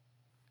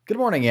Good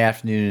morning,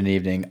 afternoon, and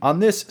evening. On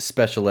this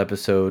special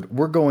episode,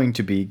 we're going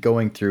to be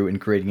going through and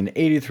creating an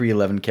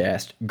 8311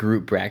 cast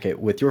group bracket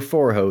with your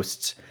four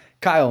hosts,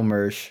 Kyle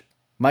Mersch,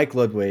 Mike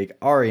Ludwig,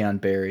 Ariane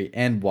Barry,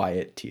 and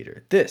Wyatt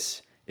Teeter.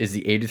 This is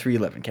the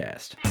 8311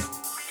 cast.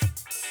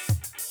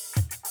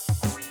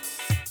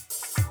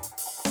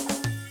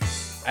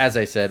 As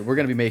I said, we're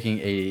going to be making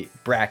a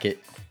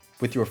bracket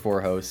with your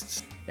four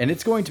hosts, and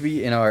it's going to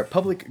be in our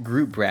public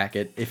group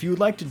bracket. If you would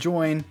like to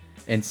join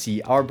and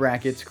see our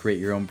brackets, create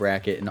your own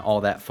bracket, and all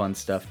that fun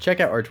stuff,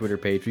 check out our Twitter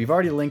page. We've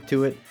already linked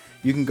to it.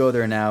 You can go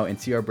there now and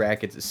see our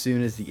brackets as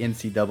soon as the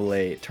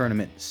NCAA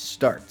tournament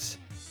starts.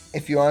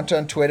 If you aren't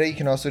on Twitter, you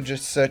can also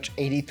just search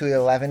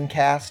 8311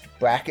 cast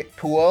bracket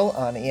pool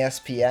on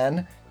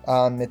ESPN.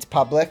 It's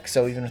public,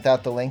 so even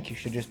without the link, you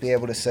should just be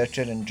able to search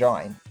it and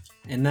join.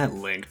 And that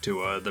link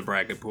to the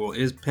bracket pool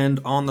is pinned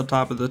on the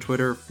top of the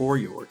Twitter for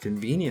your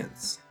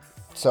convenience.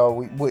 So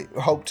we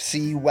hope to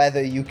see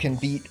whether you can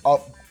beat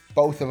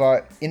both of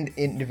our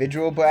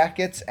individual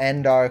brackets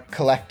and our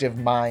collective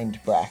mind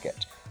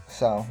bracket.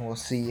 So we'll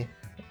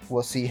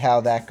see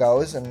how that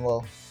goes, and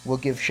we'll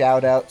give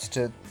shout outs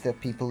to the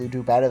people who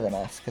do better than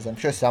us, because I'm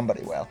sure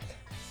somebody will,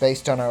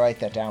 based on our Write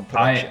That Down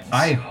predictions.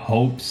 I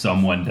hope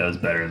someone does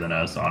better than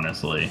us,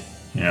 honestly.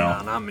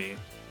 No, not me.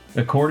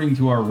 According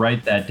to our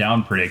Write That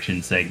Down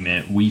prediction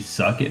segment, we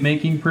suck at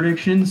making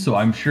predictions, so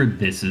I'm sure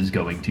this is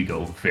going to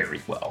go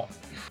very well.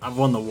 I've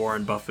won the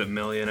Warren Buffett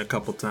million a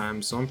couple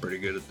times, so I'm pretty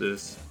good at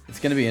this. It's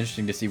going to be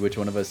interesting to see which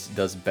one of us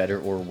does better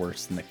or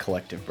worse than the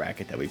collective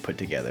bracket that we put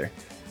together.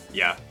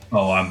 Yeah.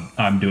 Oh,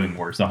 I'm doing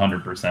worse,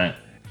 100%.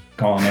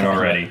 Calling it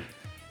already.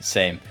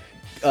 Same.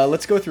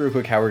 Let's go through real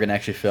quick how we're going to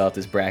actually fill out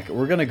this bracket.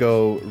 We're going to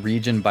go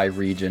region by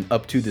region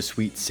up to the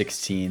Sweet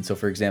 16. So,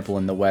 for example,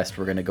 in the West,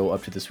 we're going to go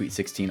up to the Sweet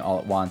 16 all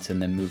at once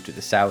and then move to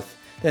the South,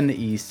 then the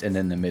East, and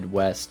then the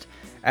Midwest.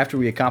 After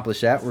we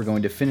accomplish that, we're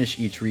going to finish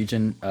each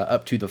region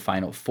up to the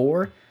Final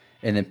Four,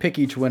 and then pick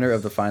each winner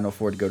of the Final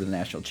Four to go to the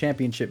national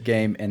championship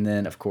game, and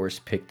then, of course,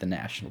 pick the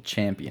national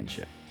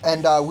championship.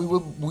 And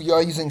we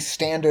are using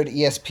standard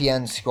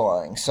ESPN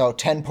scoring, so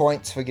 10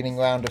 points for getting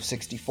round of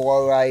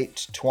 64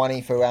 right,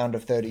 20 for round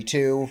of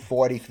 32,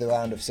 40 for the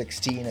round of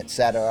 16,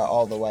 etc.,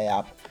 all the way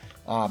up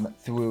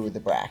through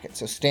the bracket.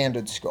 So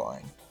standard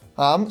scoring.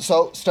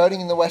 So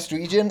starting in the West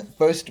region,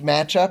 first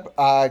matchup,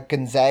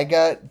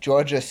 Gonzaga,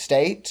 Georgia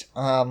State.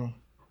 I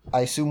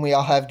assume we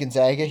all have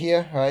Gonzaga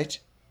here, right?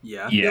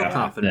 Yeah, I feel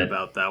confident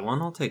about that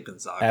one. I'll take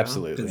Gonzaga.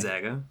 Absolutely.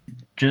 Gonzaga.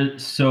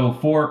 Just so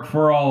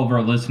for all of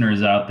our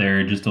listeners out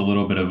there, just a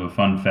little bit of a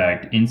fun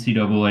fact.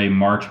 NCAA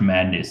March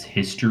Madness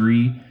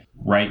history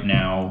right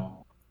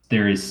now,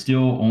 there is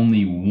still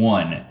only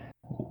one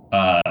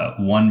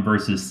 1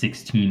 versus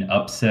 16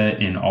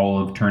 upset in all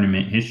of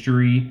tournament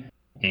history,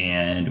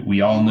 and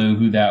we all know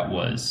who that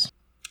was.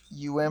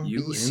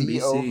 UMBC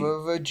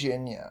over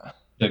Virginia.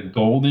 The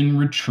Golden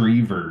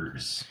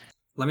Retrievers.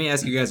 Let me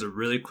ask you guys a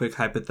really quick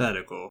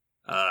hypothetical.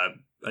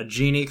 A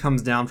genie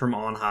comes down from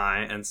on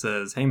high and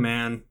says, "Hey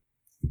man,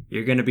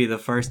 you're going to be the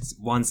first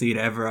 1 seed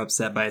ever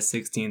upset by a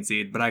 16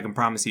 seed, but I can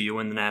promise you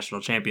win the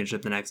national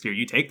championship the next year."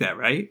 You take that,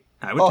 right?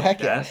 I would take heck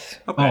that. yes.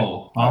 Okay.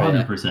 Oh,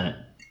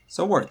 100%.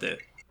 So worth it.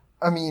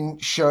 I mean,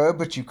 sure,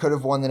 but you could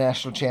have won the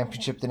national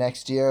championship the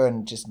next year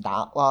and just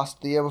not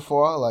lost the year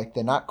before. Like,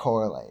 they're not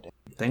correlated.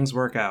 Things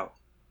work out.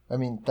 I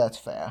mean, that's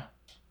fair.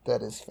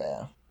 That is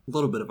fair. A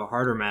little bit of a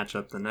harder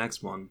matchup the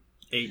next one.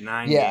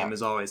 8-9 Yeah. game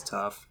is always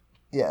tough.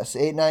 Yes,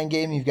 8-9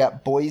 game, you've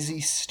got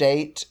Boise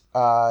State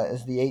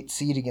as the 8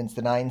 seed against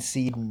the 9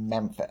 seed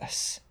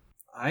Memphis.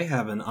 I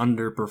have an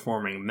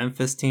underperforming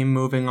Memphis team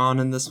moving on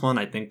in this one.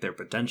 I think their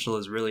potential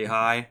is really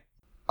high.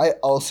 I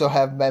also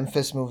have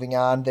Memphis moving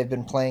on. They've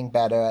been playing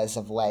better as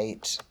of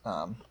late,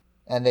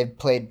 and they've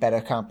played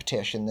better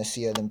competition this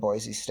year than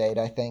Boise State,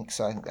 I think,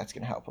 so I think that's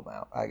going to help them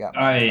out. I got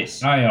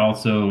Memphis. I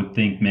also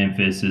think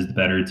Memphis is the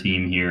better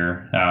team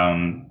here.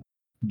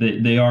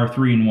 They are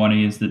 3-1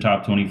 against the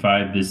top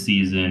 25 this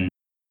season.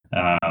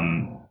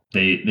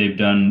 They've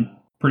done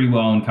pretty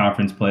well in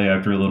conference play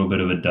after a little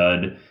bit of a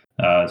dud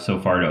so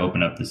far to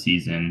open up the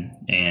season,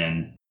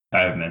 and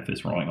I have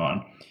Memphis rolling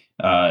on.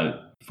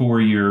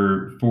 For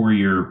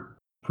your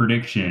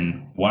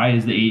prediction, why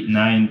is the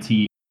 8-9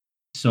 team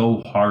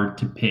so hard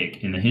to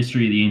pick in the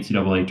history of the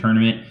NCAA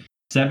tournament?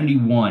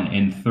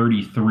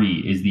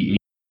 71-33 is the 8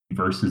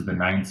 versus the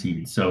 9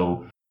 seed.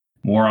 So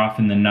more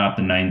often than not,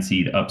 the 9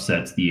 seed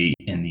upsets the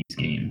 8 in these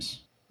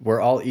games. We're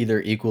all either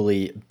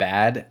equally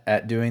bad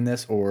at doing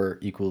this or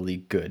equally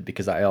good,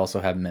 because I also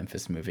have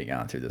Memphis moving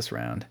on through this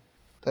round.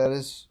 That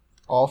is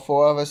all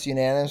 4 of us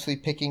unanimously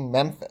picking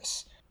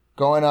Memphis.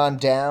 Going on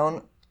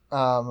down,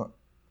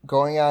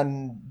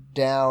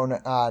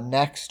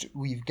 next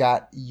we've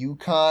got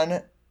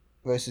UConn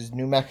versus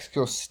New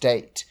Mexico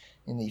State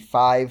in the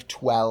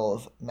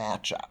 5-12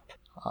 matchup.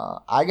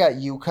 I got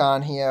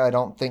UConn here. I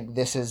don't think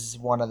this is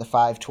one of the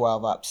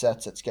 5-12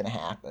 upsets that's going to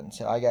happen,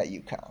 so I got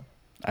UConn.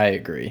 I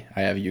agree.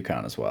 I have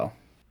UConn as well.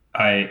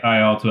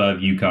 I also have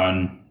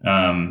UConn.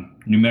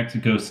 New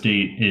Mexico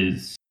State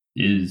is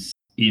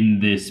in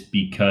this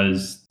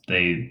because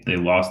They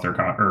lost their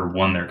or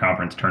won their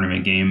conference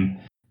tournament game,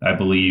 I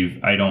believe.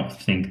 I don't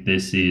think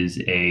this is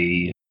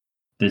a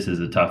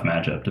tough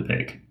matchup to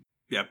pick.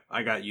 Yep,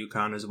 I got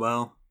UConn as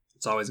well.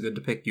 It's always good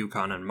to pick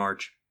UConn in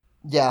March.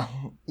 Yeah,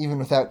 even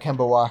without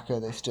Kemba Walker,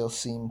 they still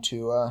seem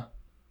to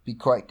be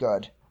quite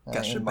good.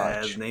 Got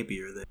Shabazz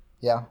Napier there.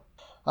 Yeah.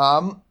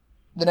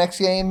 The next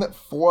game,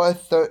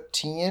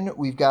 4-13,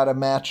 we've got a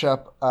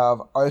matchup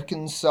of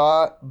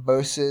Arkansas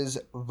versus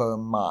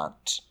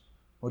Vermont.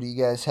 What do you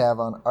guys have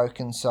on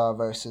Arkansas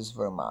versus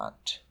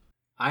Vermont?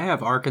 I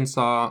have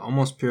Arkansas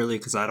almost purely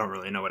because I don't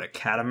really know what a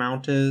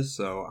catamount is,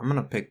 so I'm going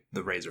to pick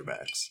the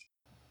Razorbacks.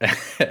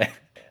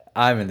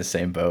 I'm in the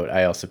same boat.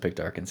 I also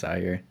picked Arkansas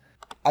here.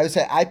 I would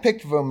say I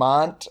picked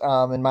Vermont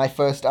in my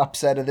first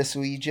upset of this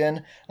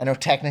region. I know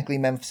technically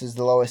Memphis is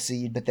the lowest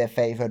seed, but they're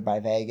favored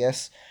by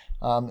Vegas.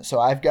 So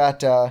I've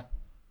got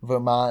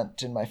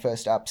Vermont in my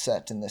first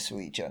upset in this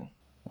region.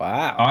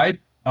 Wow.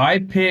 I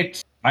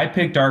picked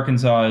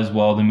Arkansas as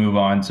well to move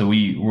on, so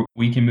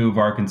we can move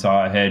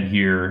Arkansas ahead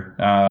here.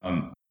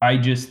 I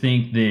just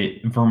think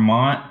that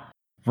Vermont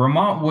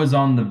was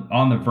on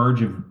the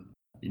verge of,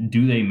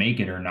 do they make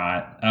it or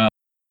not?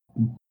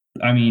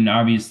 I mean,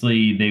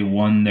 obviously they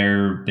won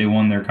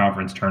their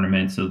conference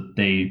tournament, so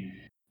they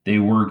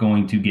were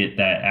going to get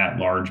that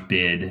at-large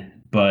bid,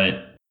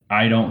 but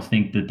I don't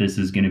think that this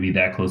is going to be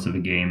that close of a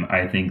game.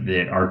 I think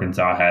that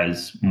Arkansas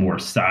has more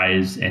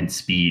size and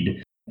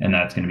speed, and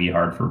that's going to be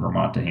hard for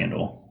Vermont to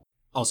handle.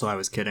 Also, I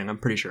was kidding. I'm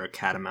pretty sure a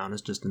catamount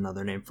is just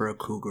another name for a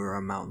cougar or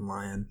a mountain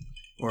lion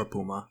or a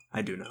puma.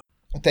 I do know.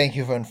 Thank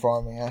you for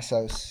informing us.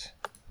 I was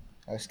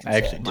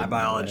concerned. My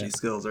biology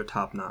skills are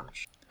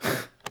top-notch.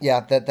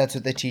 Yeah, that's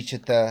what they teach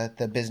at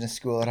the business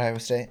school at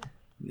Iowa State.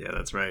 Yeah,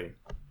 that's right.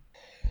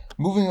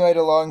 Moving right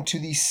along to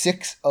the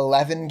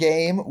 6-11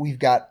 game, we've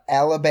got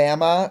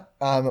Alabama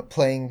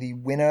playing the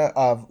winner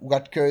of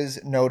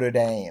Rutgers-Notre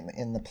Dame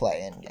in the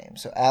play-in game.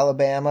 So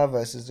Alabama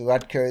versus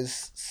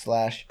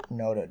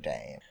Rutgers/Notre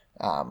Dame.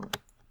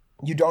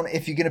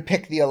 If you're going to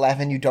pick the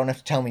 11, you don't have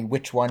to tell me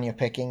which one you're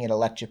picking. It'll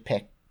let you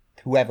pick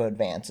whoever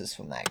advances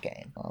from that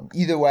game.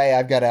 Either way,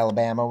 I've got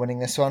Alabama winning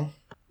this one.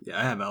 Yeah,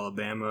 I have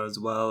Alabama as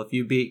well. If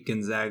you beat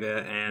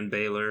Gonzaga and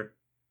Baylor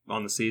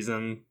on the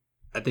season,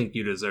 I think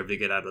you deserve to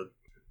get out of...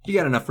 You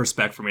got enough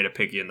respect for me to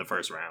pick you in the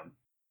first round.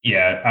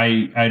 Yeah,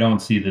 I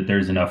don't see that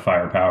there's enough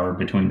firepower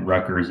between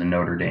Rutgers and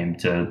Notre Dame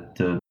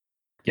to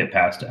get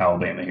past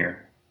Alabama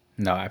here.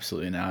 No,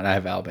 absolutely not. I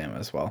have Alabama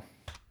as well.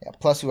 Yeah,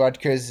 plus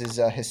Rutgers is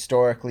a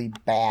historically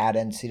bad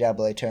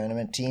NCAA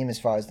tournament team as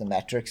far as the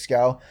metrics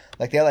go.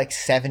 Like, they're like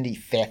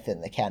 75th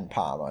in the Ken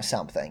Palm or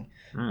something,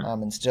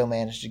 and still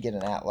managed to get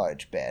an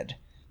at-large bid.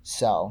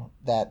 So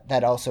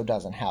that also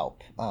doesn't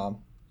help.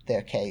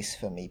 Their case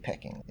for me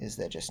picking is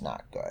they're just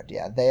not good.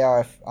 Yeah, they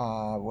are,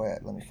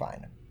 let me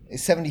find them.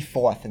 It's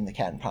 74th in the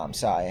Ken Palm.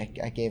 Sorry,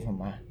 I gave them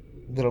a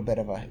little bit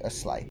of a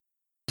slight.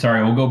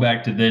 Sorry, we'll go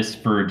back to this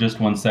for just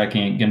 1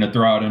 second. Going to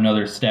throw out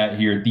another stat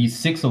here. These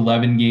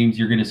 6-11 games,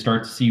 you're going to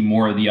start to see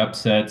more of the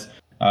upsets.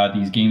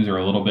 These games are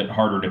a little bit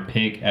harder to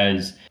pick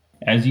as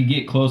you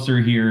get closer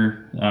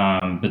here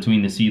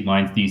between the seed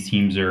lines. These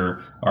teams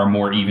are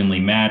more evenly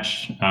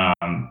matched.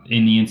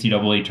 In the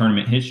NCAA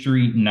tournament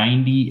history,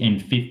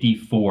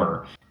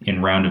 90-54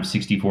 in round of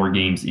 64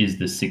 games is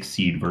the 6th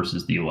seed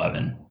versus the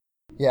 11.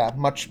 Yeah,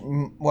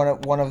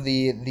 one of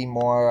the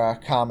more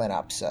common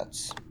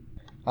upsets.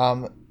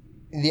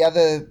 The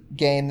other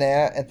game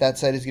there at that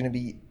side is going to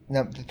be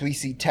the 3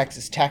 seed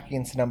Texas Tech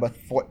against the number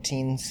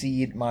 14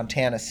 seed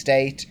Montana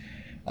State.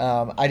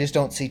 I just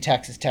don't see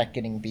Texas Tech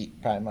getting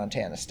beat by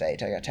Montana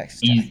State. I got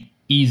Texas Tech.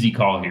 Easy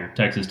call here,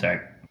 Texas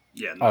Tech.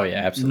 Yeah.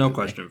 Absolutely. No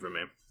question for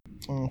me.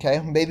 Okay,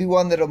 maybe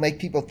one that'll make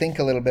people think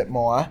a little bit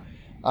more.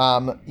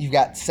 You've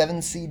got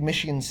 7 seed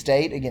Michigan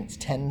State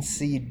against 10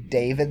 seed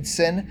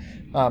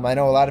Davidson. I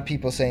know a lot of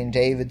people saying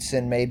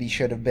Davidson maybe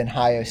should have been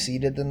higher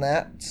seeded than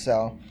that,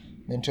 so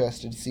I'm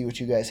interested to see what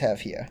you guys have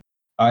here.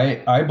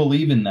 I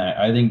believe in that.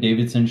 I think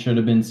Davidson should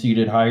have been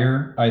seeded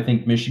higher. I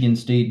think Michigan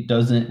State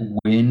doesn't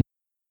win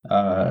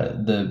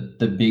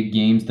the big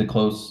games, the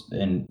close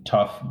and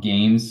tough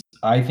games.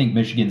 I think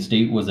Michigan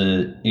State was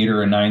a 8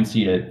 or a 9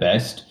 seed at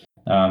best.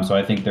 So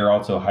I think they're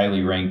also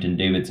highly ranked, and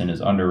Davidson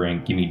is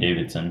underranked. Give me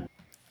Davidson.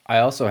 I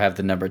also have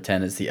the number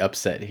 10 as the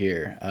upset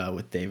here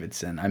with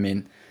Davidson. I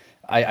mean,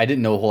 I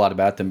didn't know a whole lot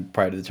about them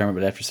prior to the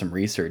tournament, but after some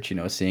research,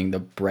 seeing the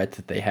breadth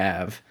that they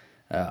have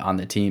on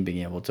the team,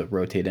 being able to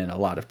rotate in a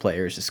lot of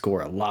players to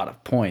score a lot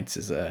of points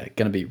is going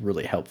to be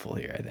really helpful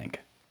here, I think.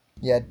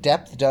 Yeah,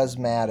 depth does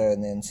matter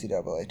in the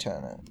NCAA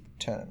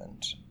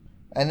tournament.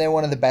 And they're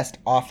one of the best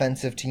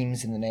offensive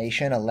teams in the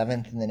nation,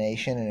 11th in the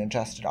nation in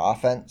adjusted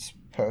offense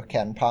per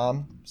Ken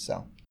Palm.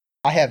 So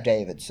I have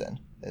Davidson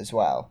as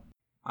well.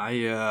 I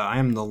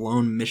am the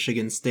lone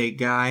Michigan State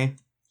guy,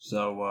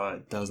 so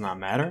it does not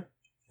matter.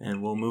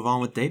 And we'll move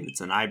on with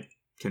Davidson. I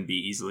can be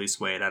easily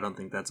swayed. I don't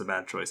think that's a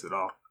bad choice at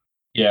all.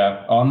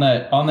 Yeah, on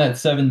that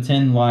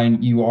 7-10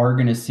 line, you are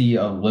going to see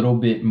a little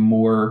bit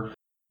more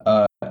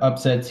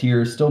upsets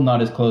here. Still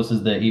not as close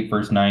as the 8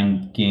 versus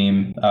 9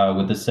 game,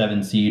 with the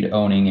 7 seed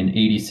owning an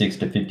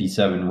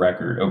 86-57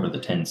 record over the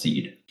 10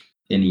 seed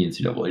in the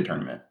NCAA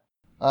tournament.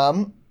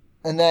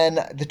 And then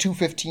the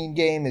 2:15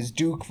 game is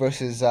Duke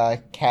versus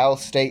Cal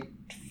State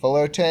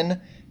Fullerton.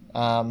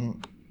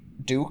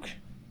 Duke.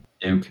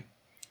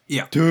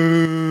 Yeah.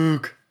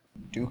 Duke.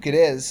 Duke it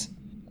is.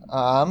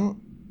 All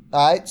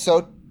right,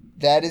 so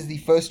that is the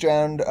first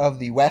round of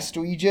the West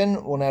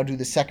region. We'll now do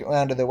the second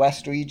round of the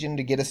West region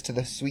to get us to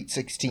the Sweet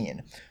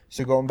 16.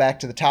 So going back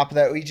to the top of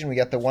that region, we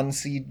got the 1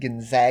 seed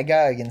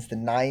Gonzaga against the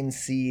 9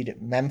 seed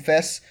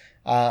Memphis.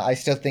 I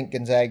still think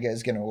Gonzaga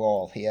is going to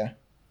roll here.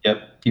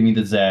 Yep, give me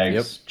the Zags.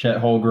 Yep.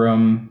 Chet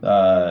Holmgren,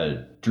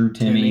 Drew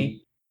Timme.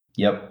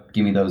 Yep,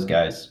 give me those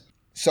guys.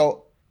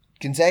 So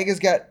Gonzaga's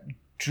got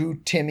Drew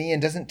Timme,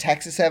 and doesn't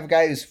Texas have a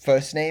guy whose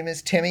first name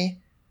is Timme?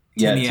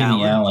 Yeah, Timmy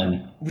Timmy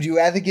Allen. Would you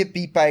rather get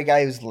beat by a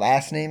guy whose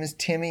last name is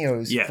Timme or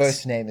whose Yes.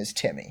 first name is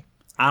Timme?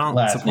 I don't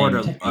Last support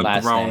name, a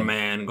last grown name.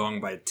 man going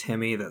by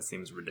Timmy. That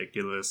seems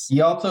ridiculous.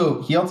 He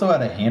also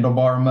had a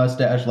handlebar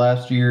mustache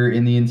last year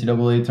in the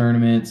NCAA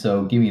tournament,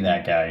 so give me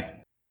that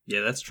guy.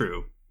 Yeah, that's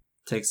true.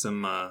 Takes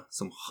some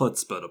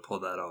chutzpah to pull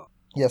that off.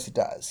 Yes, it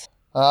does.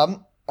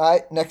 All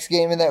right, next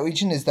game in that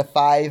region is the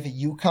 5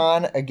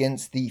 UConn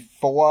against the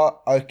 4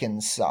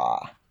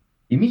 Arkansas.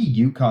 Give me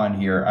UConn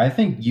here. I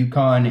think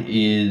UConn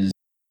is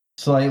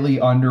slightly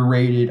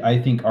underrated.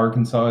 I think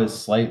Arkansas is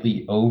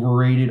slightly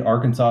overrated.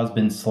 Arkansas has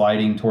been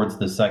sliding towards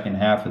the second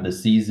half of the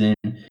season,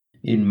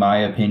 in my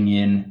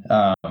opinion.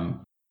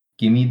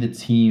 Give me the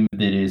team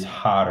that is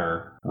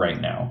hotter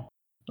right now.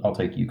 I'll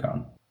take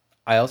UConn.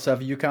 I also have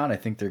UConn. I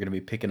think they're going to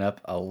be picking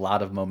up a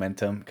lot of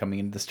momentum coming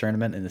into this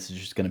tournament, and this is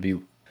just going to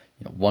be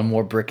one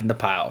more brick in the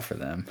pile for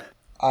them.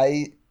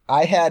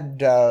 I had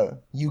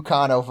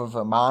UConn over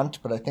Vermont,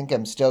 but I think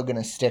I'm still going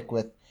to stick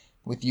with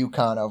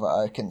UConn over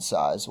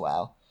Arkansas as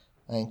well.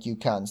 I think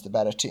UConn's the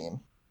better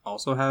team.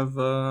 Also have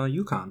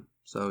UConn,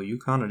 so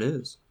UConn it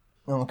is.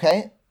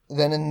 Okay.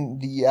 Then in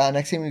the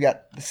next game, we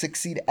got the 6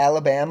 seed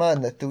Alabama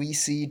and the 3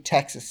 seed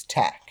Texas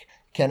Tech.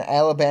 Can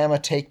Alabama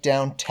take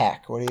down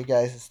Tech? What are you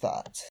guys'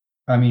 thoughts?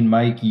 I mean,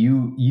 Mike,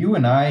 you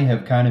and I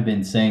have kind of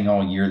been saying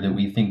all year that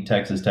we think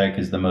Texas Tech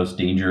is the most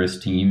dangerous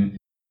team.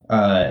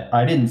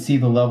 I didn't see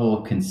the level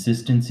of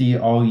consistency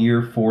all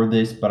year for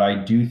this, but I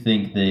do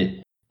think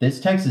that this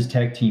Texas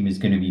Tech team is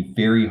going to be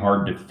very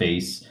hard to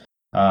face.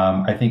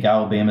 I think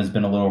Alabama's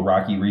been a little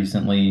rocky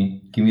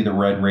recently. Give me the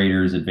Red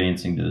Raiders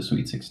advancing to the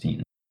Sweet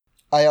 16.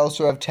 I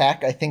also have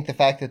Tech. I think the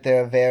fact that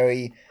they're a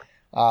very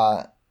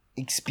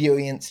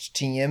experienced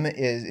team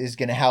is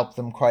going to help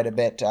them quite a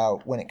bit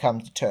when it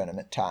comes to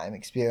tournament time.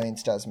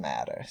 Experience does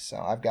matter, so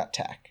I've got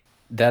Tech.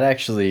 That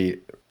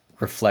actually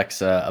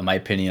reflects my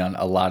opinion on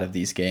a lot of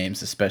these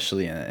games,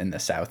 especially in the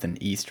South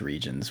and East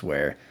regions,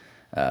 where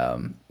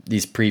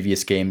these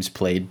previous games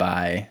played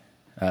by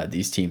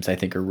these teams, I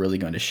think, are really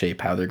going to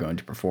shape how they're going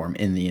to perform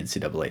in the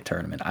NCAA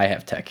tournament. I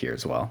have Tech here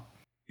as well.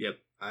 Yep,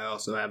 I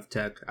also have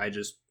Tech.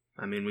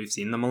 I mean, we've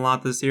seen them a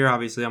lot this year.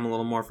 Obviously, I'm a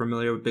little more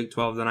familiar with Big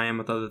 12 than I am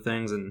with other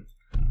things, and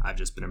I've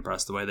just been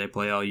impressed the way they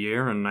play all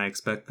year, and I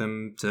expect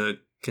them to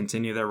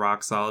continue their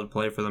rock-solid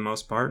play for the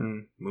most part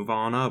and move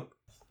on up.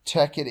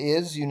 Tech it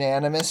is,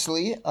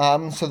 unanimously.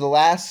 So the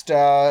last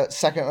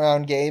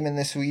second-round game in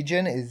this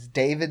region is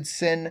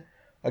Davidson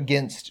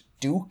against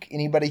Duke.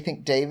 Anybody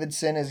think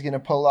Davidson is going to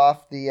pull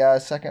off the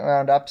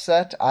second-round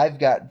upset? I've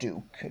got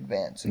Duke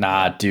advancing.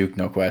 Nah, Duke,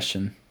 no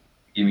question.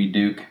 Give me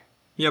Duke.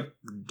 Yep,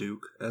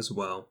 Duke as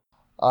well.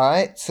 All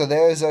right, so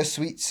there's our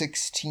Sweet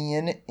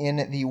 16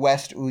 in the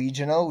West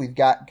Regional. We've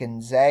got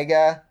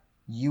Gonzaga,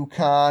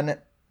 UConn,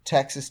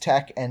 Texas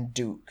Tech, and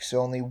Duke. So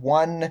only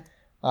one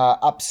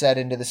upset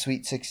into the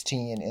Sweet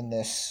 16 in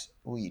this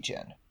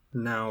region.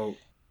 Now,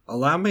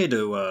 allow me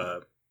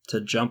to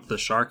jump the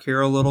shark here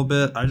a little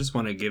bit. I just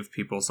want to give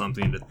people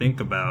something to think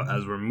about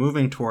as we're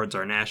moving towards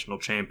our national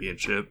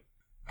championship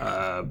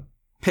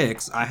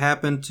picks. I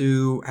happen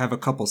to have a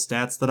couple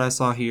stats that I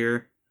saw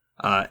here.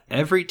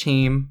 Every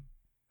team...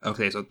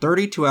 Okay, so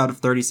 32 out of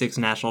 36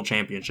 national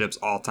championships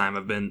all time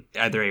have been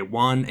either a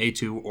 1, a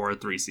 2, or a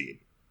 3 seed.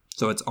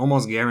 So it's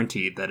almost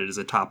guaranteed that it is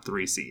a top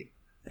 3 seed.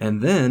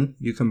 And then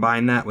you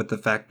combine that with the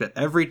fact that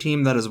every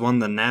team that has won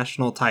the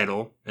national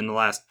title in the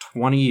last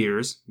 20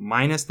 years,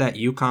 minus that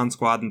UConn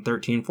squad in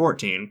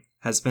 13-14,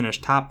 has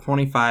finished top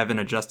 25 in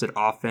adjusted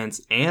offense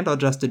and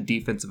adjusted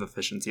defensive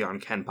efficiency on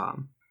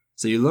KenPom.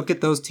 So you look at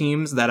those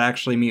teams that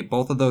actually meet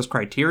both of those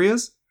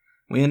criterias,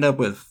 we end up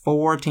with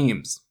 4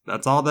 teams.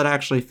 That's all that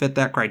actually fit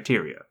that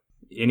criteria.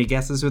 Any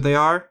guesses who they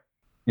are?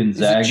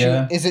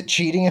 Gonzaga. Is it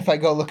cheating if I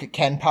go look at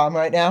KenPom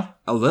right now?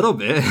 A little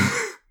bit.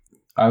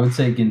 I would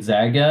say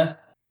Gonzaga.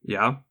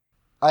 Yeah.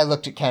 I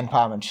looked at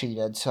KenPom and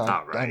cheated, so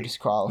All right. I'm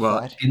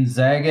disqualified.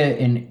 Gonzaga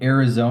in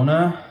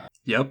Arizona.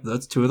 Yep,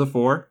 that's 2 of the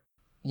 4.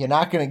 You're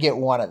not going to get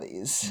one of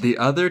these. The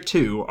other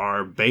 2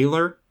 are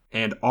Baylor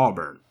and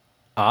Auburn.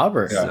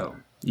 Auburn. Yeah. So,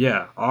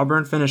 yeah,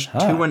 Auburn finished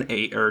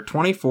 2-8 or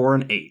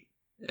 24-8.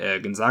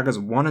 Gonzaga's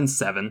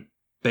 1-7.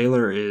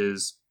 Baylor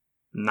is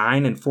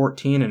 9 and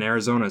 14, and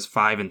Arizona is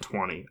 5 and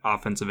 20,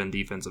 offensive and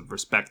defensive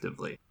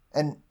respectively.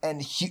 And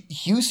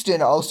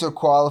Houston also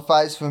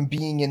qualifies from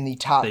being in the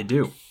top They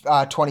do.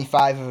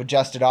 25 of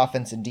adjusted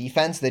offense and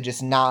defense. They're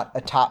just not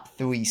a top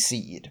 3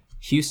 seed.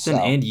 Houston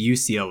So- and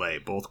UCLA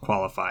both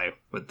qualify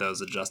with those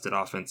adjusted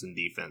offense and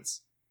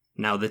defense.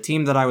 Now, the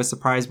team that I was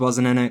surprised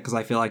wasn't in it because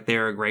I feel like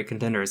they're a great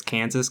contender is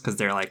Kansas because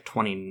they're like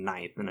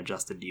 29th in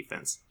adjusted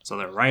defense. So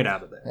they're right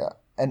out of there. Yeah.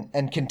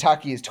 And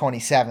Kentucky is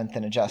 27th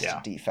in adjusted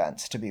Yeah.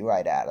 defense to be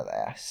right out of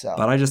there. So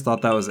But I just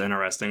thought that was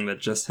interesting that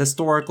just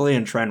historically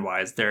and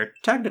trend-wise, there are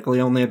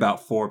technically only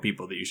about 4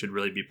 people that you should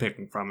really be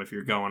picking from if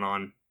you're going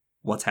on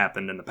what's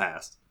happened in the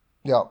past.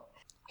 Yo,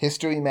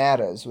 history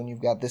matters when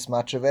you've got this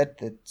much of it.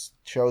 That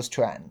shows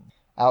trend.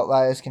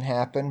 Outliers can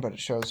happen, but it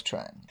shows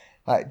trend.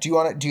 All right, do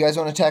you guys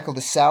want to tackle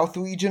the South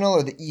Regional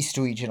or the East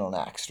Regional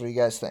next? What do you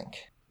guys think?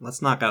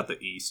 Let's knock out the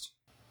East.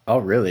 Oh,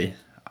 really?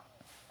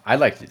 I'd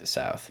like to do the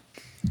South.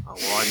 Oh,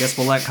 well, I guess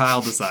we'll let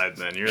Kyle decide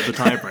then. You're the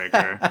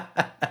tiebreaker.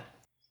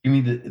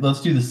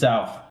 Let's do the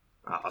South.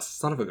 Oh,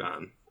 son of a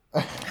gun.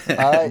 All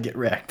right. Get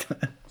wrecked.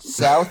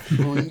 South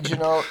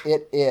Regional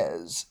it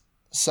is.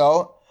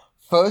 So,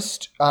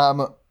 first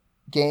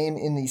game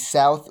in the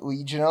South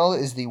Regional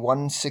is the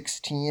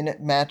 116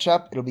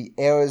 matchup. It'll be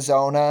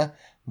Arizona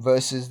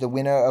versus the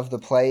winner of the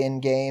play-in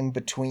game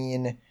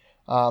between,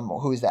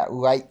 who is that,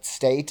 Wright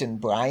State and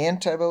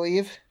Bryant, I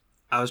believe.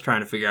 I was trying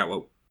to figure out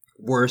what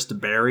Worst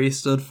Berry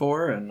stood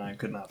for, and I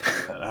could not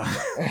figure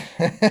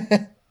that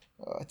out.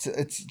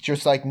 It's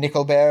just like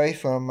Nickelberry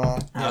from... I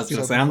was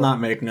going to say, I'm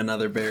not making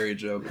another Berry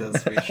joke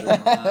this feature.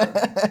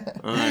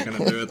 I'm not going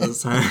to do it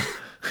this time.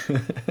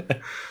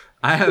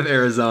 I have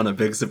Arizona,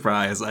 big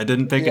surprise. I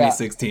didn't pick Yeah. any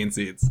 16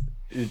 seeds.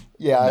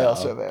 Yeah, I No.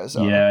 also have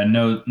Arizona.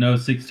 Yeah, no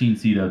 16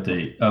 seed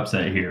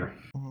upset here.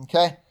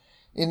 Okay.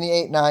 In the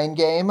 8-9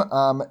 game,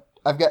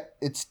 I've got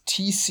it's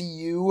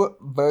TCU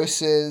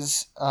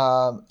versus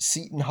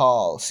Seton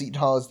Hall. Seton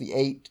Hall is the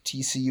 8,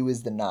 TCU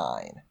is the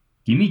 9.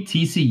 Give me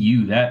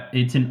TCU.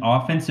 It's an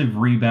offensive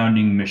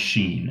rebounding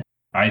machine.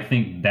 I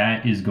think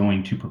that is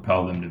going to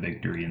propel them to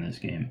victory in this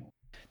game.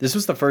 This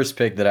was the first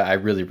pick that I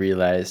really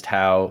realized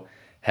how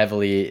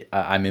heavily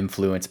I'm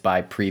influenced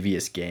by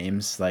previous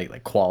games,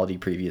 like quality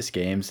previous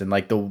games, and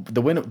like the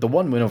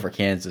one win over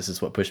Kansas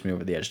is what pushed me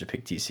over the edge to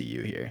pick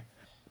TCU here.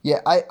 Yeah,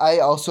 I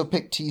also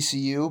picked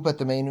TCU, but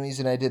the main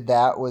reason I did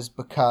that was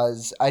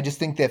because I just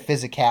think their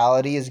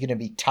physicality is going to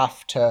be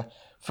tough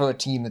for a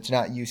team that's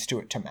not used to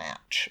it to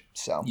match.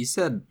 So You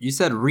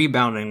said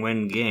rebounding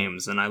win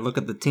games, and I look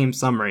at the team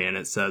summary and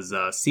it says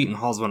Seton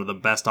Hall's one of the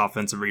best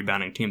offensive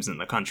rebounding teams in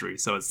the country.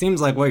 So it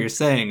seems like what you're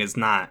saying is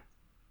not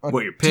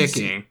what you're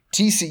picking.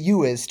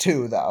 TCU is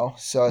too, though.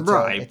 So it's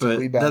Right, it's a but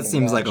rebounding that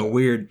seems like a matchup.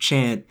 weird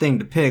thing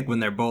to pick when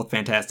they're both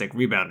fantastic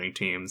rebounding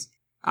teams.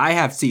 I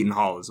have Seton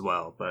Hall as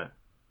well, but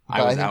I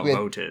But I was think we had-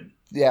 outvoted.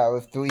 Yeah,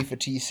 with 3 for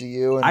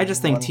TCU. And I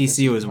just think 1 for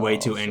TCU is Seton way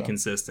Hall, too so.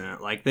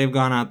 inconsistent. Like, they've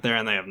gone out there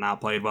and they have not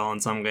played well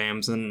in some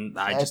games, and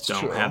I just That's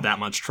don't true. have that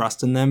much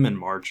trust in them in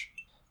March.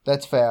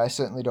 That's fair. I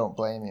certainly don't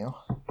blame you.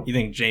 You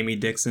think Jamie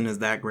Dixon is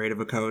that great of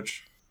a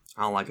coach?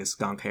 I don't like his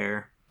skunk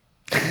hair.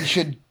 He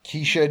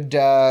should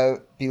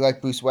be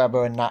like Bruce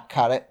Weber and not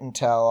cut it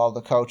until all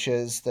the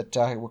coaches that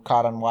were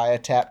caught on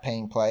wiretap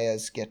paying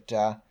players get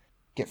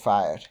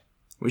fired.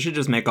 We should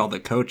just make all the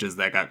coaches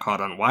that got caught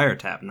on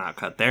wiretap not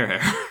cut their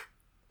hair.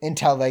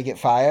 Until they get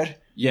fired.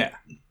 Yeah.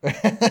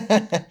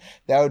 That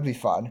would be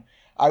fun.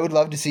 I would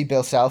love to see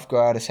Bill Self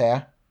grow out his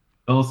hair.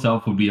 Bill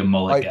Self would be a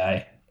mullet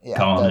guy. Yeah,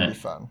 Calling that'd it. be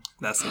fun.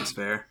 That seems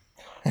fair.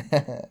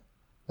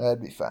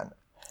 That'd be fun.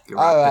 Get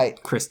All the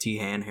right. Chris T.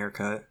 Han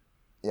haircut.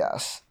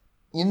 Yes.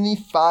 In the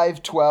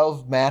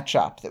 5-12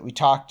 matchup that we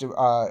talked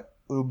about, it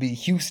will be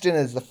Houston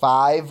as the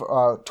 5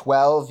 or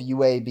 12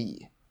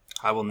 UAB.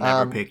 I will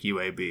never pick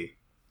UAB.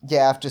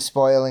 Yeah, after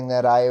spoiling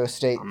that Iowa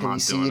State I'm 3 not doing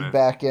seed it.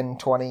 back in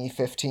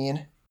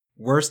 2015.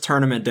 Worst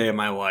tournament day of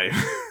my life.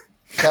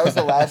 That was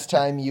the last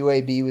time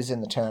UAB was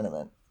in the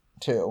tournament,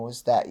 too,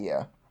 was that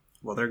year.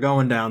 Well, they're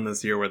going down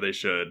this year where they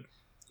should.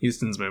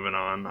 Houston's moving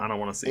on. I don't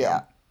want to see Yeah,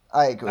 them.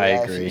 I agree. I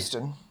have agree.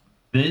 Houston.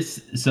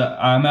 So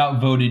I'm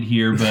outvoted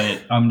here,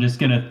 but I'm just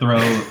gonna throw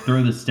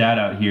the stat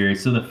out here.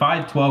 So the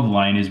 5-12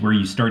 line is where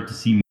you start to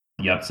see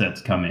the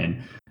upsets come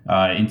in.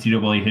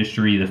 NCAA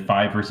history, the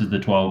 5 versus the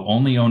 12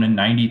 only own a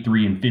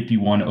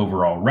 93-51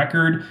 overall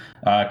record,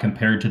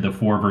 compared to the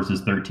 4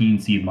 versus 13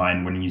 seed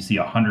line when you see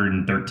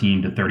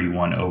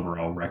 113-31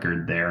 overall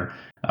record there.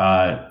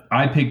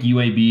 I pick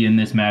UAB in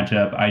this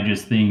matchup. I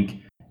just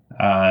think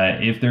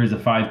if there's a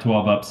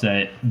 5-12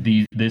 upset,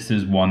 this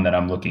is one that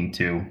I'm looking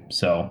to.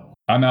 So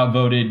I'm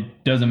outvoted.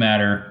 Doesn't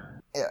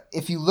matter.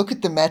 If you look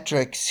at the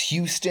metrics,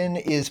 Houston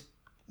is,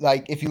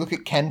 like, if you look at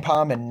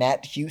KenPom and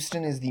net,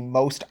 Houston is the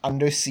most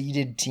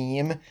underseeded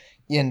team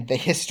in the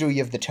history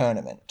of the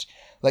tournament.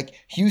 Like,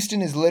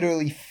 Houston is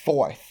literally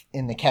 4th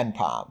in the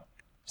KenPom.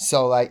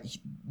 So, like,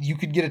 you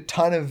could get a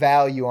ton of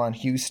value on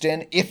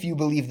Houston if you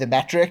believe the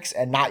metrics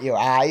and not your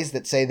eyes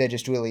that say they're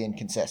just really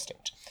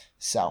inconsistent.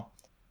 So,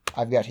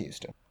 I've got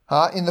Houston.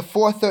 In the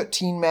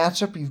 4-13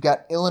 matchup, you've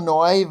got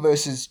Illinois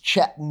versus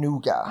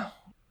Chattanooga.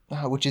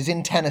 which is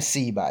in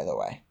Tennessee, by the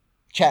way.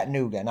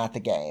 Chattanooga, not the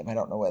game. I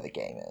don't know where the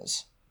game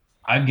is.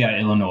 I've got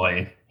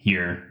Illinois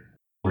here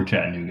for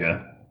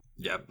Chattanooga.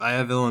 Yep, I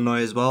have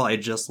Illinois as well. I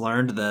just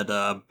learned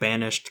that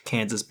banished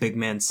Kansas big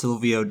man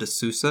Silvio De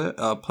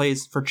Sousa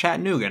plays for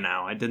Chattanooga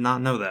now. I did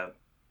not know that.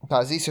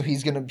 Pazzi, so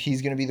he's gonna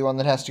be the one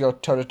that has to go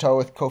toe to toe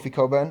with Kofi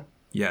Coburn.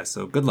 Yeah,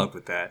 so good luck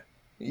with that.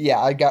 Yeah,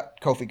 I got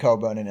Kofi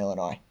Coburn in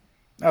Illinois.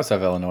 I also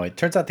have Illinois.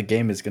 Turns out the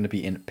game is going to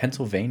be in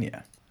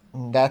Pennsylvania.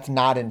 That's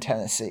not in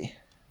Tennessee.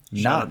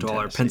 Shout out to in all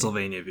our Tennessee.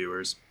 Pennsylvania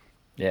viewers.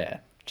 Yeah.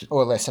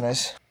 Or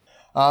listeners.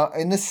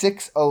 In the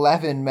 6-11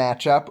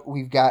 matchup,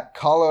 we've got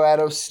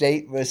Colorado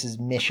State versus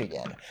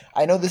Michigan.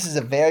 I know this is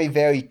a very,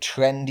 very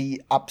trendy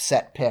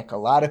upset pick. A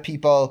lot of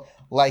people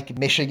like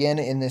Michigan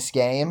in this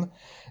game,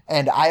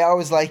 and I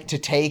always like to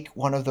take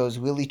one of those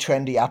really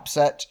trendy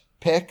upset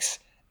picks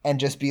and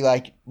just be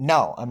like,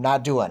 no, I'm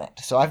not doing it.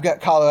 So I've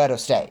got Colorado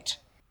State.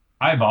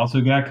 I've also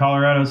got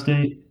Colorado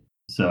State,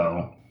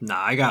 so Nah,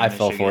 I got I Michigan.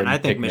 fell for it and I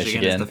think picked Michigan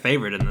is Michigan. the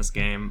favorite in this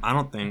game. I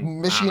don't think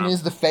Michigan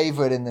is the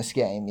favorite in this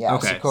game, yes.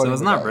 okay, so according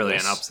it's to not really an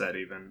Vegas. upset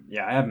even.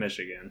 Yeah, I have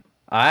Michigan.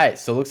 All right,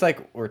 so it looks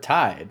like we're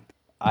tied.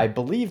 I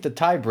believe the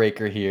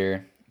tiebreaker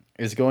here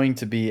is going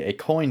to be a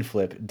coin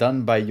flip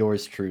done by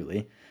yours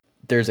truly.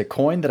 There's a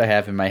coin that I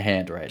have in my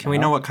hand right now. Can we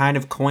know what kind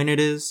of coin it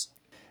is?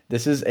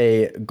 This is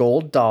a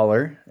gold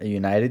dollar, a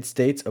United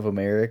States of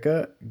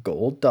America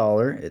gold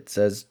dollar. It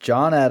says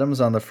John Adams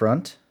on the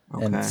front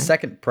Okay. and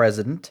second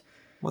president,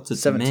 What's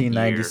its mint year?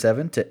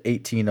 1797 to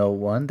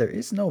 1801. There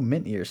is no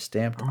mint year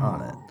stamped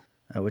on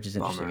it, which is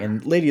interesting. Bummer.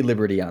 And Lady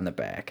Liberty on the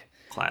back.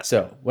 Classic.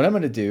 So what I'm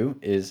going to do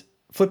is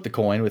flip the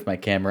coin with my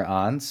camera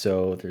on,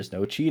 so there's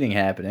no cheating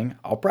happening.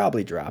 I'll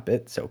probably drop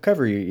it, so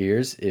cover your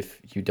ears if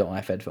you don't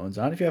have headphones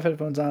on. If you have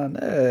headphones on,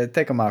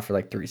 take them off for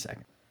like 3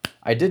 seconds.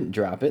 I didn't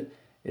drop it.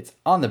 It's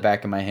on the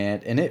back of my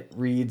hand, and it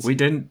reads... We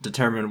didn't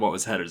determine what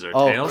was heads or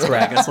Oh, tails.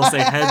 crap. I guess we'll say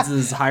heads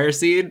is higher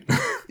seed.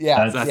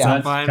 Yeah, That's yeah.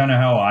 not fine. kind of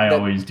how I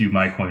always do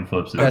my coin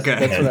flips. That's Okay.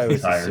 what I was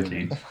Entire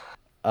assuming.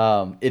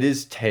 team. It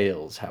is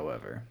tails,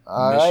 however.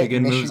 All right,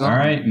 Michigan moves All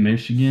right,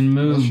 Michigan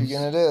moves.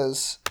 Michigan it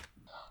is.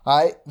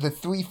 All right, the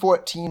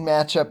 3-14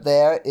 matchup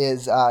there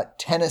is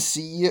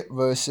Tennessee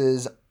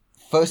versus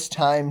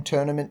first-time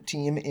tournament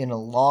team in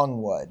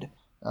Longwood.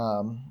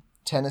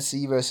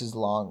 Tennessee versus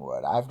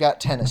Longwood. I've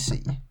got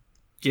Tennessee.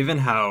 Given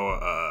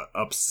how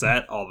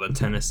upset all the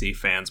Tennessee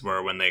fans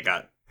were when they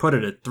got put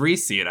at a 3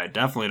 seed, I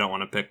definitely don't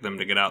want to pick them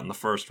to get out in the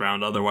first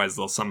round. Otherwise,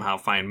 they'll somehow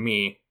find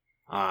me.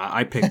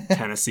 I picked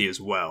Tennessee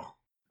as well.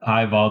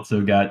 I've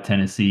also got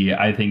Tennessee.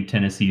 I think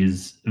Tennessee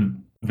is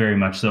very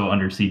much so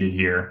underseeded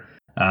here.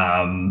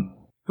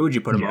 Who would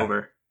you put them Yeah.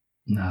 over?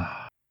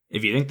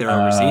 If you think they're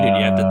overseeded,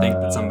 you have to think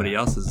that somebody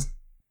else is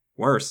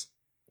worse.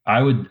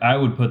 I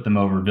would put them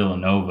over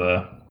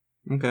Villanova,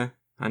 Okay.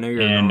 I know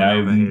you're and a I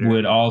Villanova hater.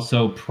 would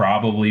also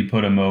probably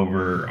put them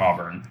over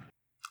Auburn.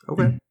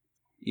 Okay.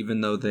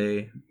 Even though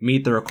they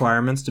meet the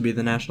requirements to be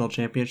the national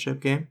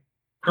championship game?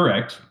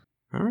 Correct.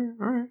 All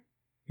right.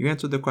 You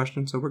answered the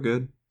question, so we're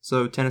good.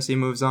 So Tennessee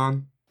moves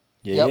on.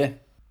 Yeah, Yep. yeah.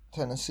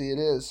 Tennessee it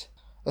is.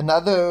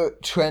 Another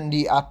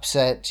trendy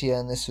upset here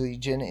in this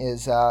region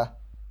is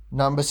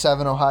number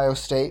 7 Ohio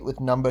State with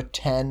number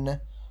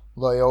 10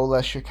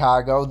 Loyola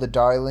Chicago, the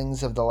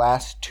darlings of the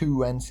last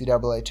 2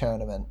 NCAA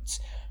tournaments.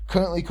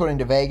 Currently, according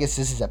to Vegas,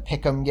 this is a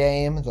pick'em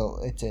game.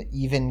 It's an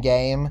even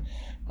game.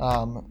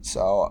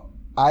 So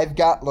I've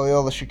got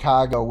Loyola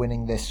Chicago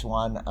winning this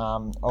one.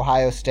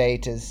 Ohio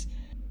State has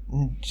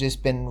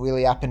just been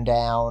really up and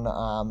down,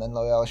 and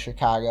Loyola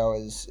Chicago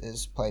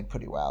is played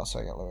pretty well. So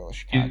I got Loyola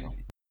Chicago.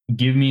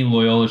 Give me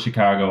Loyola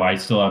Chicago. I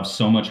still have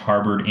so much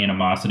harbored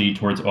animosity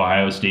towards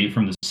Ohio State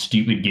from the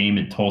stupid game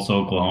in Tulsa,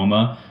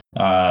 Oklahoma.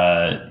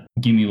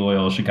 Give me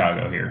Loyola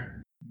Chicago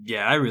here.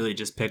 Yeah, I really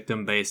just picked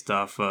them based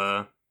off,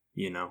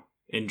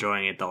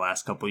 enjoying it the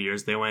last couple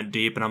years. They went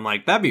deep, and I'm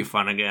like, that'd be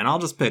fun again. I'll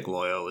just pick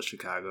Loyola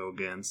Chicago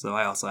again. So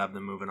I also have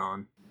them moving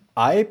on.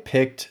 I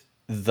picked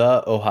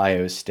the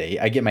Ohio State.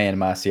 I get my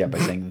animosity out by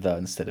saying the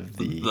instead of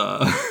the.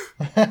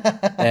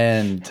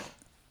 And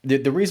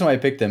the reason why I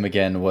picked them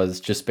again was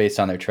just based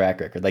on their track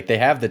record. Like, they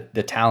have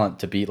the talent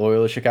to beat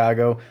Loyola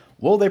Chicago.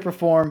 Will they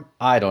perform?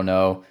 I don't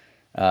know.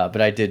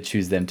 But I did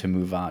choose them to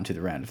move on to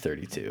the round of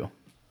 32.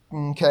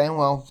 Okay,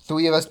 well,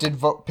 3 of us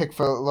did pick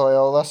for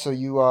Loyola, so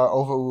you are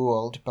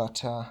overruled,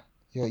 but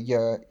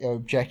your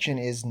objection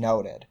is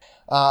noted.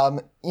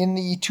 In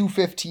the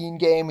 2-15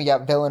 game, we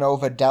got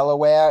Villanova,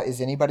 Delaware.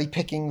 Is anybody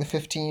picking the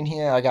 15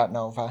 here? I got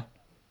Nova.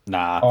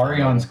 Nah.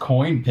 Arion's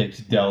coin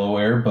picked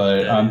Delaware,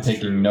 but That I'm is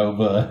picking true.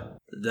 Nova.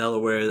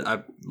 Delaware,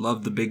 I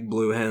love the big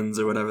blue hens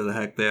or whatever the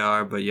heck they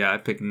are, but yeah, I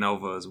picked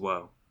Nova as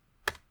well.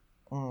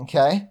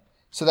 Okay,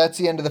 so that's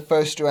the end of the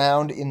first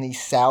round in the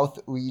South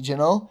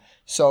Regional.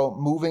 So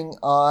moving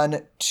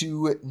on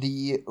to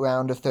the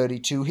round of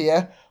 32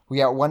 here, we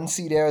got 1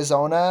 seed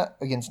Arizona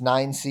against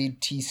 9 seed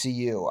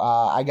TCU.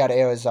 I got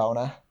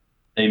Arizona.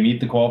 They meet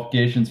the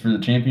qualifications for the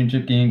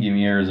championship game. Give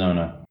me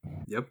Arizona.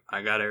 Yep,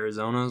 I got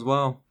Arizona as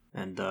well.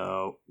 And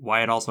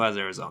Wyatt also has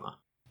Arizona.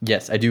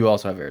 Yes, I do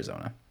also have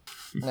Arizona.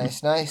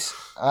 Nice.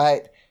 All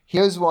right,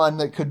 Here's one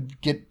that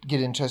could get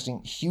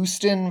interesting.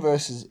 Houston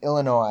versus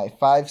Illinois.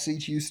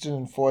 5-seed Houston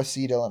and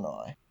 4-seed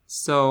Illinois.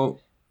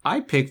 So I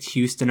picked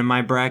Houston in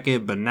my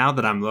bracket, but now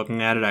that I'm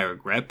looking at it, I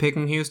regret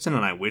picking Houston,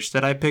 and I wish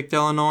that I picked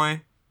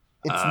Illinois.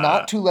 It's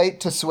not too late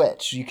to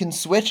switch. You can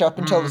switch up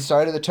until the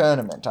start of the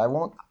tournament.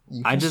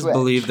 I just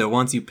believe that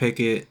once you pick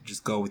it,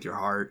 just go with your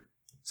heart.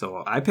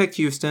 So I picked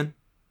Houston.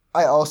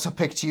 I also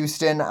picked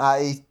Houston.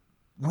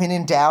 When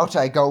in doubt,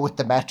 I go with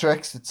the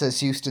metrics. It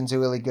says Houston's a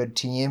really good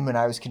team, and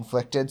I was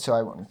conflicted, so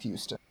I went with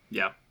Houston.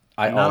 Yeah.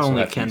 I Not also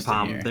only have Ken Houston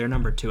Palm, here. they're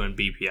number 2 in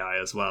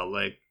BPI as well.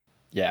 Like,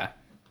 Yeah.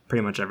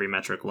 pretty much every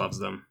metric loves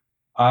them.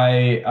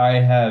 I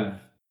have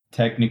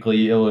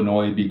technically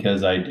Illinois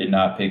because I did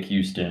not pick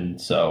Houston,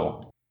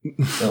 so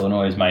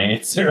Illinois is my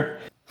answer.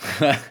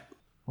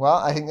 Well,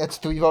 I think that's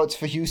 3 votes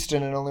for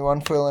Houston and only 1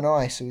 for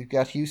Illinois, so we've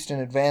got Houston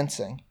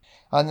advancing.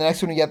 On the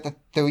next one, we got the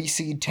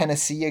 3-seed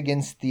Tennessee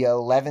against the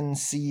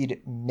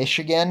 11-seed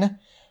Michigan.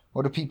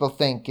 What do people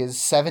think? Is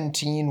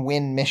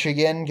 17-win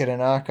Michigan going to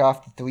knock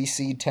off the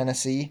 3-seed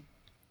Tennessee?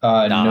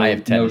 I have No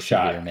Tennessee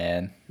shot. here,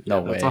 man. No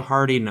way. That's a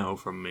hearty no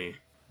from me.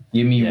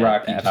 Give me Yeah,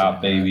 Rocky absolutely Top,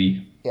 not.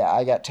 baby. Yeah,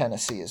 I got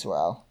Tennessee as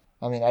well.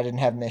 I mean, I didn't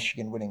have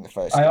Michigan winning the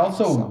first I game,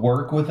 also so.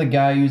 work with a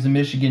guy who's a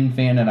Michigan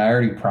fan, and I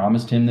already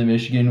promised him that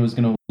Michigan was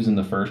going to lose in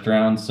the first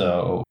round,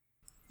 so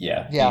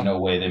yeah, ain't no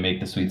way they make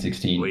the Sweet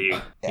 16. Well, you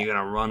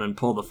gonna run and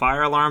pull the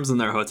fire alarms in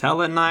their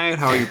hotel at night?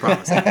 How are you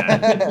promising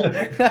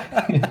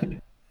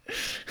that?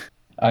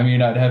 I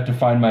mean, I'd have to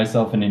find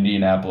myself in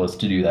Indianapolis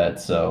to do that,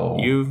 so...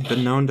 You've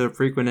been known to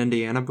frequent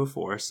Indiana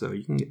before, so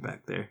you can get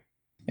back there.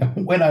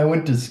 When I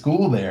went to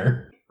school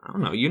there. I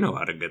don't know. You know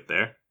how to get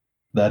there.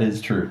 That is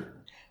true.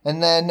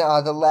 And then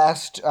the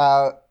last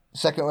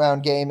second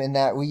round game in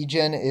that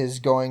region is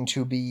going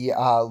to be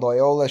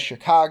Loyola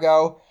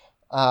Chicago,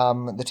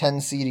 the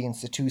 10-seed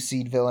against the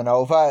 2-seed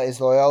Villanova.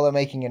 Is Loyola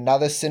making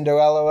another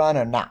Cinderella run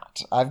or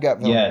not? I've got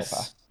Villanova.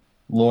 Yes.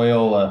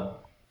 Loyola.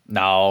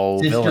 No,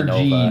 Sister Villanova.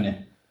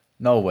 Jean.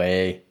 No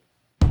way.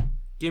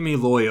 Give me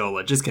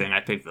Loyola. Just kidding.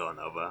 I picked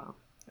Villanova.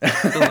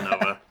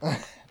 Villanova.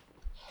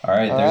 All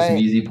right, there's some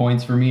easy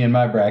points for me in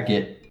my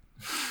bracket.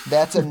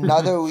 That's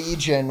another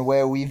region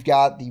where we've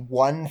got the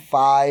 1,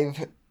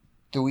 5,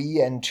 3,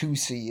 and 2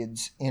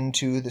 seeds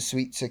into the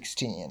Sweet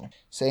 16.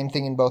 Same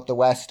thing in both the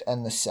West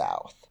and the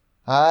South.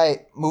 All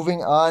right,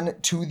 moving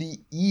on to the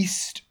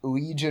East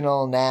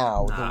Regional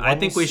now. I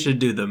think we should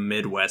do the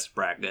Midwest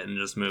bracket and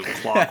just move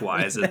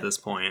clockwise at this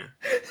point.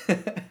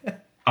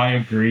 I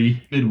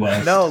agree.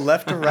 Midwest. No,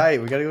 left to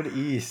right. We gotta go to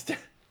East.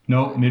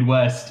 Nope,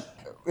 Midwest.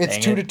 It's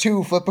Dang 2 it. to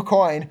 2. Flip a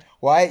coin.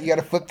 Wyatt, you got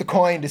to flip the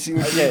coin to see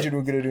which Okay. region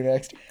we're going to do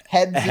next.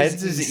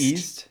 Heads is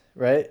East,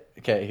 right?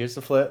 Okay, here's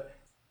the flip.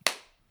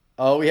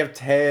 Oh, we have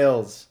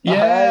tails.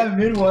 Yeah, Alright.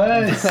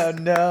 Midwest. Oh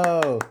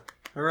no.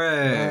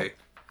 Hooray.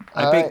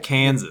 I All picked right.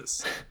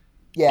 Kansas.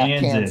 Yeah,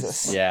 Kansas.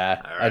 Kansas.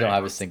 Yeah, All I don't right.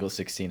 have a single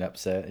 16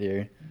 upset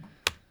here.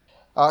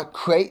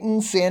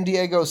 Creighton, San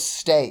Diego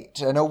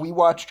State. I know we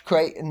watched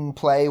Creighton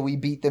play. We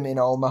beat them in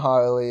Omaha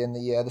early in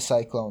the year. The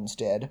Cyclones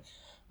did.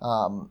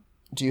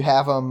 Do you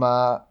have them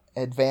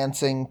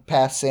advancing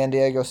past San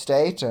Diego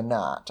State or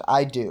not?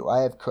 I do.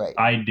 I have Creighton.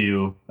 I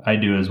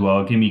do as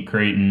well. Give me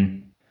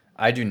Creighton.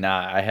 I do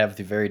not. I have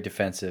the very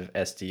defensive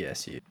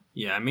SDSU.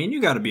 Yeah, I mean,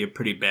 you got to be a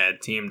pretty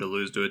bad team to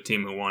lose to a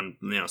team who won,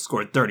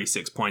 scored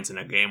 36 points in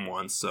a game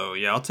once. So,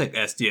 yeah, I'll take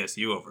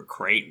SDSU over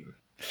Creighton.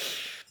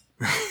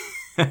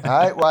 All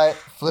right, Wyatt,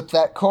 flip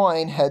that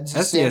coin. Heads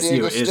to San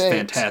Diego SDSU State. is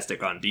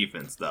fantastic on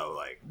defense, though.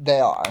 Like, They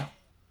are.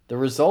 The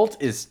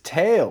result is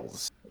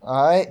tails.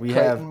 All right, We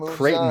Creighton have moves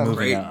Creighton on. moving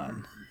Creighton.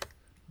 on.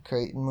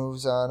 Creighton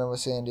moves on over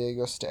San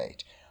Diego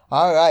State.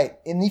 All right,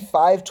 in the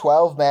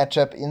 5-12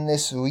 matchup in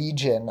this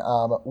region,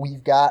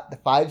 we've got the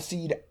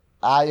 5-seed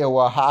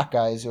Iowa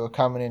Hawkeyes who are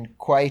coming in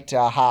quite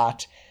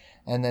hot,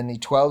 and then the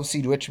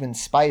 12-seed Richmond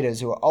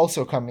Spiders who are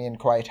also coming in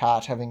quite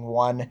hot, having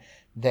won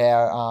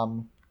their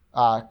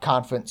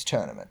conference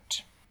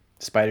tournament.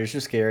 Spiders are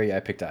scary. I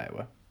picked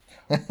Iowa.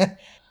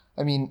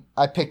 I mean,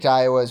 I picked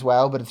Iowa as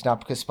well, but it's not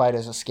because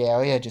Spiders are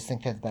scary. I just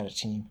think they're the better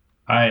team.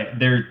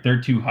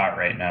 They're too hot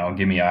right now.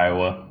 Give me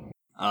Iowa.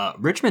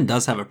 Richmond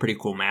does have a pretty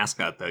cool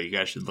mascot, though. You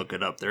guys should look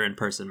it up. Their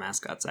in-person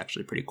mascot's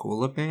actually pretty cool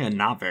looking and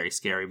not very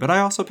scary. But I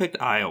also picked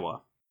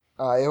Iowa.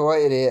 Iowa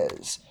it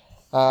is.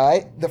 All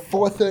right, the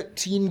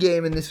 4-13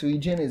 game in this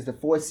region is the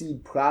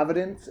 4-seed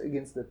Providence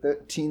against the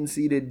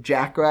 13-seeded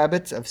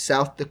Jackrabbits of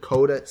South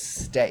Dakota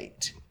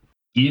State.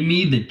 Give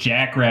me the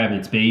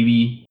Jackrabbits,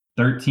 baby.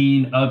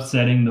 13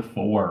 upsetting the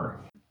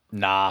 4.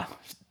 Nah.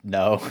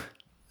 No.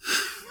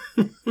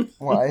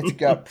 Well, it's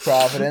got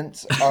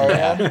Providence.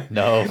 Ariane? Yeah.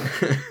 No.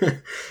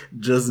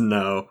 Just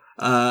no.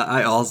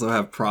 I also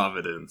have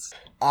Providence.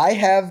 I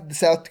have the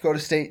South Dakota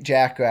State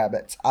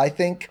Jackrabbits. I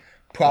think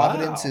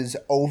Providence Wow. is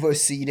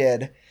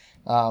overseeded.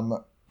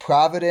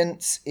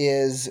 Providence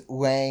is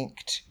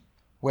ranked,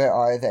 where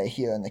are they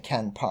here in the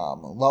Ken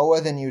Palm?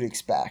 Lower than you'd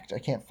expect. I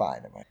can't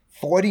find them.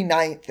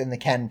 49th in the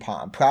Ken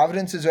Palm.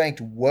 Providence is ranked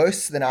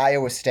worse than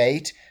Iowa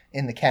State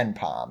in the Ken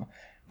Palm.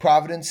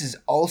 Providence is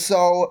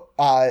also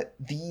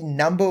the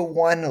number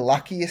one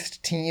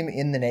luckiest team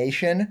in the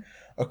nation,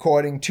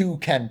 according to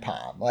Ken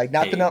Palm. Like,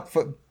 nothing Hey. up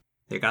for...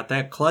 They got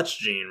that clutch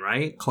gene,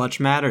 right? Clutch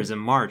matters in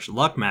March.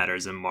 Luck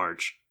matters in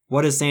March.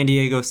 What is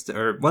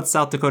what's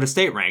South Dakota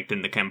State ranked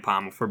in the Ken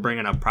Palm? If we're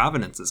bringing up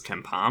Providence's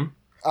Ken Palm.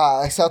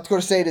 South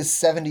Dakota State is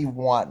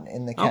 71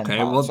 in the Ken Okay,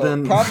 Palm. well So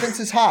then- Providence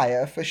is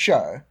higher, for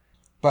sure.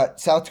 But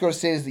South Dakota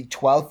State is the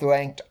 12th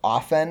ranked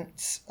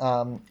offense,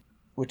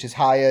 which is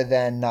higher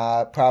than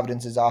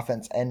Providence's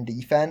offense and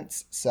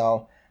defense.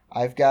 So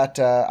I've got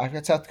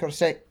South Dakota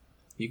State.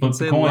 You can Flip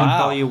the say coin. luck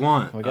Wow. all you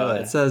want. We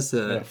gotta- It says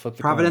gotta flip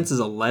the Providence coin. is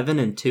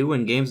 11-2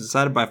 in games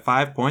decided by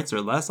 5 points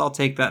or less. I'll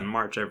take that in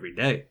March every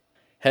day.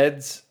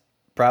 Heads,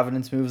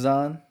 Providence moves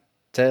on.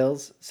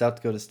 Tails, South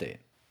Dakota State.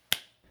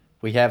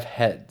 We have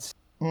heads.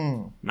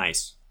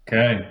 Nice.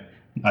 Okay.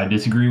 I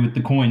disagree with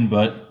the coin,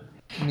 but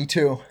Me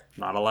too.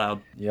 Not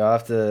allowed. You'll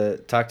have to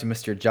talk to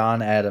Mr.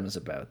 John Adams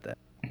about that.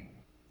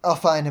 I'll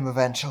find him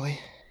eventually.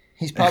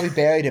 He's probably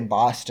buried in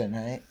Boston,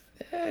 right?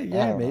 Yeah, don't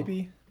know.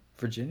 maybe.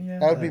 Virginia?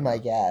 That would be my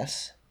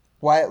guess.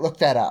 Wyatt, look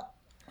that up.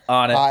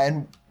 On it.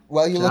 And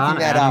while you're John looking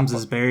that Adams up,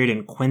 is buried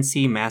in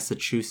Quincy,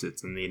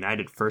 Massachusetts in the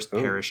United First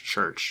Parish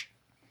Church.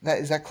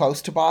 is that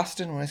close to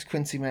Boston? Where's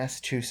Quincy,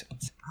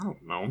 Massachusetts? I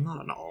don't know. I'm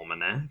not an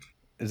almanac.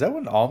 Is that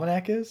what an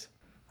almanac is?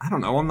 I don't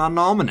know. I'm not an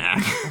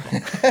almanac.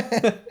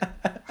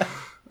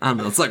 I don't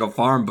know. It's like a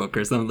farm book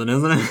or something,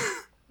 isn't it?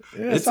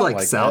 Yeah, It's something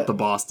like south that. of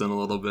Boston a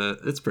little bit.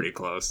 It's pretty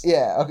close.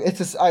 Yeah, okay,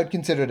 I would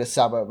consider it a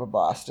suburb of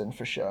Boston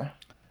for sure.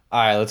 All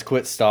right, let's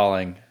quit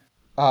stalling.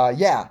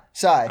 Yeah,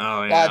 sorry.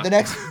 Oh, yeah. The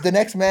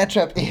next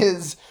matchup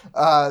is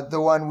the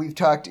one we've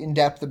talked in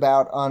depth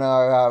about on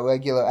our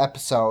regular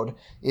episode.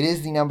 It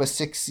is the number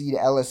 6 seed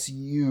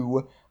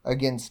LSU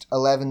against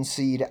 11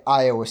 seed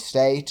Iowa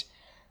State.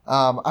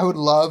 I would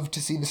love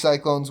to see the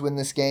Cyclones win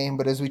this game,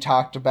 but as we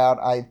talked about,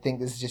 I think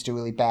this is just a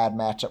really bad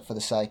matchup for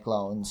the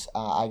Cyclones.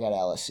 I got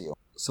LSU.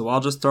 So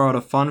I'll just throw out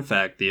a fun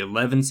fact. The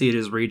 11 seed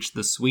has reached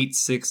the Sweet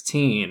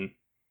 16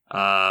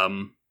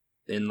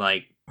 in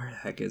like, where the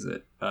heck is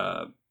it?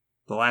 The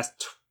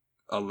last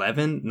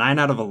 9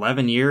 out of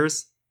 11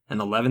 years, an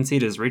 11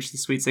 seed has reached the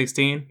Sweet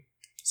 16.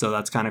 So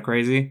that's kind of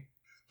crazy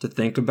to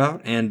think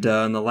about. And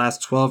in the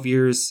last 12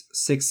 years,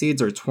 6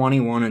 seeds are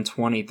 21 and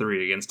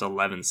 23 against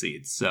 11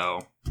 seeds.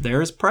 So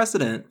there's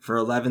precedent for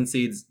 11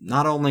 seeds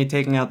not only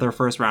taking out their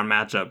first round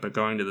matchup, but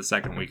going to the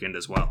second weekend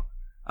as well.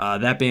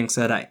 That being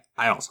said,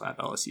 I also have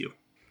LSU.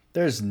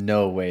 There's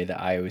no way that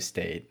Iowa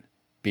State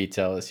beats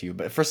LSU,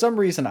 but for some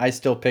reason I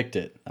still picked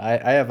it. I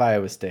have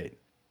Iowa State.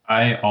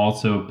 I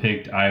also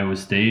picked Iowa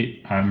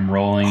State. I'm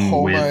rolling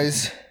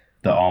Homers. with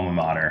the alma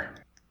mater.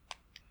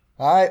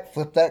 All right,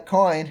 flip that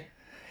coin.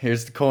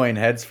 Here's the coin.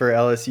 Heads for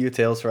LSU,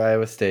 tails for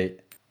Iowa State.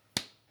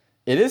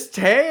 It is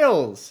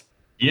tails.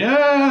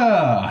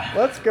 Yeah.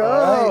 Let's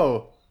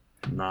go.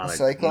 Not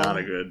Cyclone? not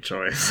a good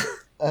choice.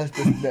 It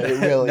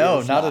really No,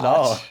 is not at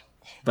all.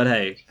 But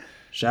hey,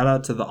 shout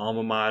out to the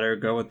alma mater.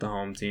 Go with the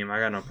home team. I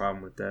got no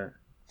problem with that.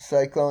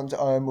 Cyclones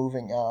are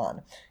moving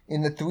on.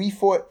 In the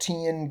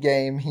 3:14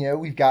 game here,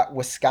 we've got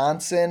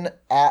Wisconsin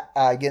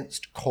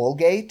against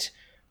Colgate,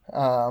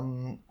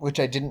 which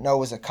I didn't know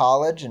was a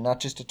college and not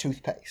just a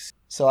toothpaste.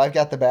 So I've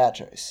got the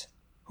Badgers.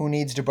 Who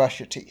needs to brush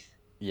your teeth?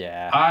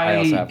 Yeah, I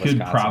also have could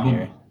Wisconsin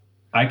here.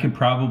 I could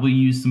probably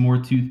use some more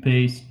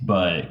toothpaste,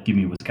 but give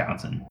me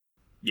Wisconsin.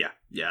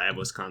 Yeah, I have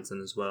Wisconsin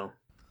as well.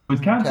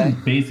 Wisconsin's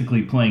Okay.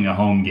 basically playing a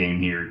home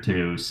game here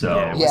too, so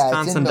Yeah, Yeah, it's in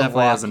Wisconsin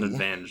definitely has an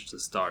Milwaukee. advantage to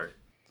start.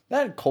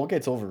 That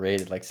Colgate's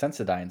overrated. Like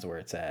Sensodyne's where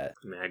it's at.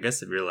 I mean, I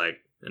guess if you're like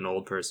an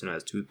old person who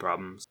has tooth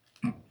problems.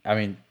 I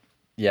mean,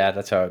 yeah,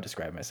 that's how I would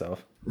describe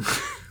myself.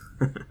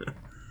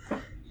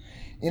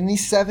 In the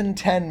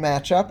 7-10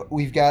 matchup,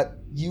 we've got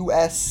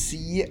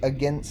USC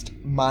against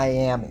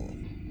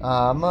Miami.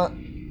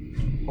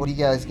 What do you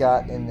guys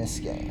got in this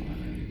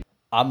game?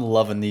 I'm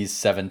loving these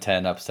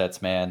 7-10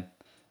 upsets, man.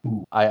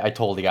 I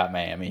totally got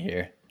Miami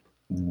here.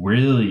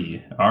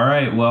 really, all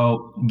right.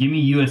 Well, give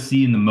me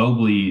USC and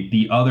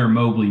the other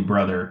Mobley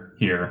brother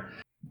here.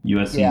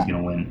 USC Yeah. is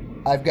gonna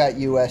win. I've got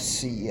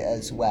USC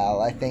as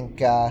well. I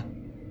think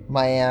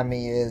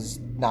Miami is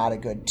not a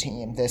good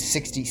team. They're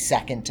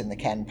 62nd in the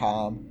Ken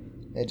Palm.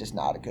 They're just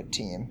not a good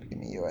team. Give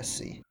me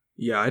USC.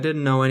 Yeah, I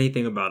didn't know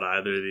anything about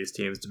either of these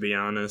teams, to be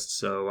honest,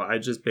 so I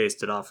just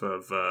based it off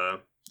of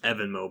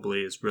Evan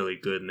Mobley is really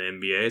good in the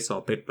NBA, so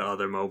I'll pick the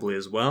other Mobley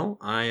as well.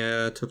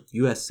 I took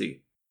USC.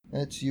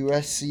 It's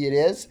USC it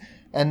is.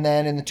 And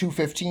then in the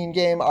 2:15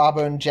 game,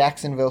 Auburn,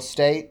 Jacksonville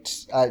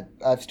State.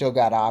 I've still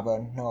got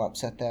Auburn. No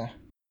upset there.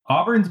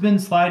 Auburn's been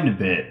sliding a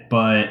bit,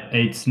 but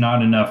it's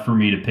not enough for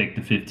me to pick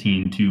the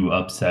 15-2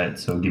 upset,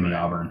 so give me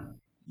Auburn.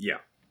 Yeah,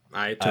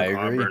 I took I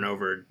agree. Auburn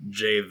over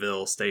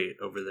Jayville State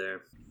over there.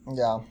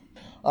 Yeah.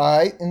 All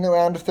right. In the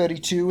round of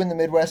 32 in the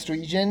Midwest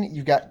region,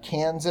 you've got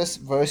Kansas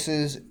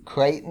versus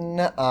Creighton.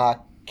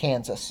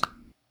 Kansas.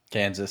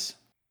 Kansas.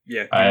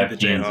 Yeah, I give me have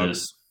the Jayhawks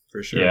Kansas.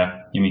 for sure.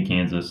 Yeah, give me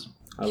Kansas.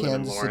 I live in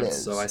Kansas it Lawrence,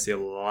 is. so I see a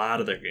lot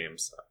of their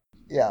games.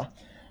 Yeah.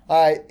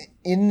 All right,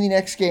 in the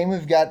next game,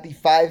 we've got the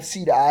 5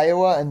 seed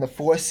Iowa and the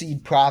 4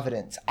 seed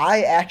Providence.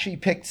 I actually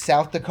picked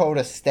South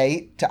Dakota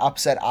State to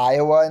upset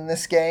Iowa in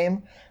this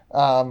game,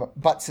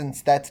 but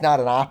since that's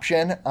not an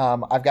option,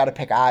 I've got to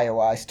pick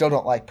Iowa. I still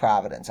don't like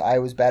Providence.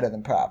 Iowa's better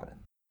than Providence.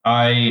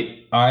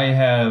 I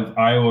have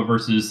Iowa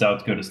versus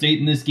South Dakota State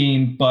in this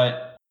game,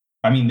 but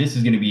I mean, this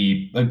is going to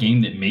be a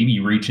game that maybe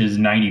reaches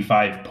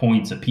 95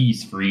 points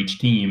apiece for each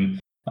team.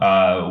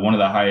 One of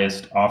the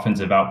highest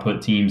offensive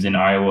output teams in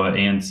Iowa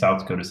and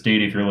South Dakota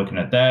State, if you're looking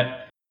at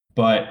that.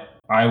 But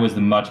Iowa's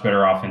the much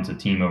better offensive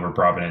team over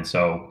Providence,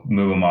 so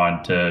move them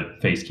on to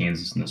face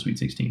Kansas in the Sweet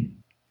 16.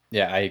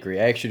 Yeah, I agree.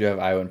 I actually do have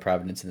Iowa and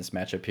Providence in this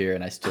matchup here,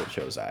 and I still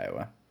chose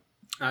Iowa.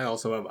 I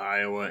also have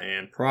Iowa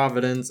and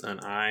Providence,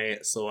 and I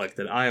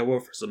selected Iowa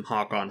for some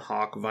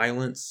hawk-on-hawk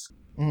violence.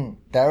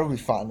 That would be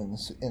fun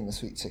in the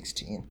Sweet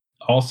 16.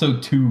 Also,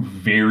 two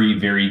very,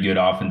 very good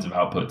offensive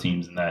output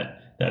teams in that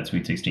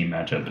Sweet 16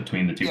 matchup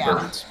between the two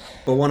birds.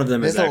 But one of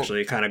them is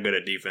actually kind of good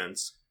at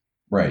defense.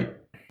 Right.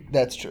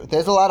 That's true.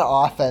 There's a lot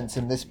of offense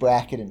in this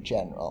bracket in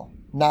general,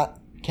 not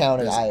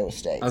counting Iowa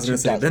State. I was going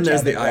to say, then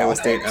there's the Iowa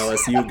State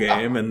LSU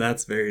game, and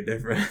that's very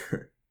different.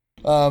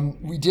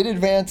 We did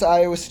advance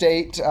Iowa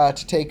State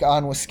to take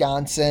on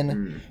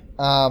Wisconsin.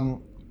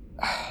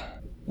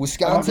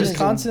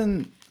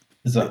 Wisconsin,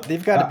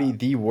 they've got to be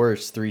the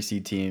worst 3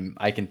 seed team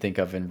I can think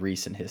of in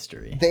recent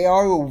history. They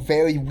are a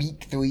very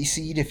weak 3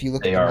 seed if you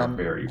look at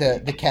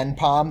the Ken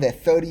Palm. They're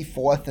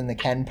 34th in the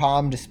Ken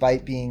Palm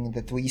despite being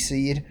the 3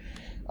 seed.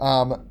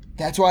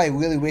 That's why I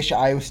really wish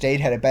Iowa State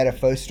had a better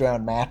first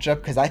round matchup,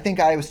 because I think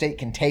Iowa State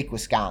can take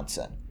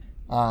Wisconsin.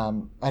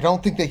 I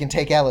don't think they can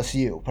take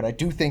LSU, but I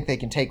do think they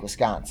can take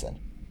Wisconsin.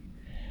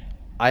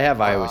 I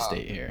have Iowa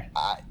State here.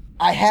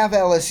 I have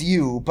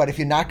LSU, but if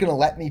you're not going to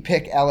let me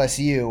pick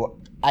LSU,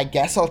 I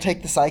guess I'll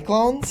take the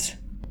Cyclones.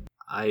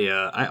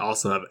 I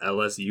also have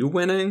LSU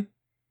winning,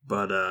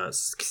 but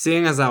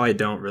seeing as how I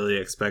don't really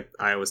expect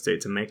Iowa State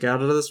to make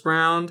out of this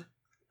round,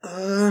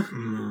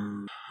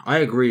 I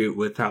agree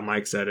with how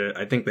Mike said it.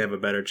 I think they have a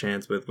better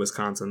chance with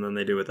Wisconsin than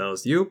they do with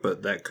LSU,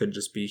 but that could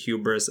just be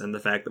hubris and the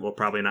fact that we'll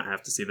probably not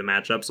have to see the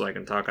matchup, so I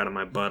can talk out of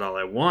my butt all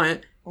I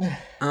want.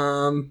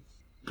 God,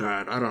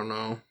 I don't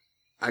know.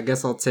 I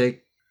guess I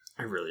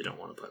really don't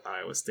want to put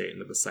Iowa State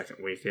into the second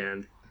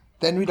weekend.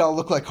 Then we'd all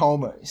look like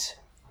homers.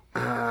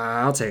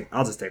 I'll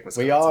just take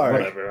Wisconsin. We are.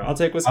 Whatever. I'll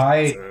take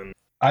Wisconsin.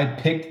 I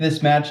picked this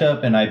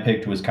matchup, and I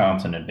picked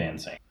Wisconsin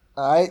advancing.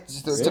 All right,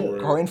 just a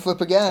coin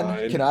flip again.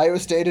 Fine. Can Iowa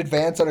State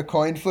advance on a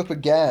coin flip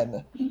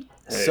again? Hey,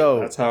 so,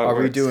 that's how are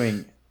works. we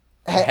doing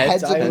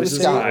heads of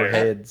Wisconsin? Or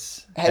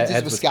heads? Heads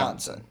is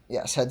Wisconsin.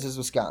 Yes, heads is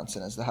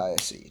Wisconsin as the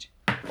highest seed.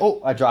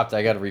 Oh, I dropped it.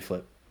 I got to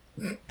reflip.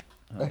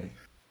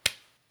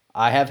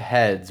 I have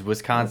heads.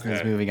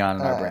 Wisconsin's moving on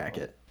in our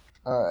bracket.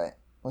 All right.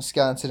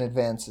 Wisconsin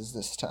advances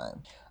this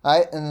time. All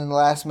right, and then the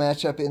last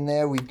matchup in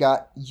there, we've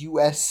got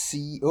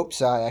USC. Oops,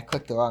 sorry, I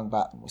clicked the wrong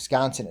button.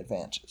 Wisconsin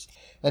advances.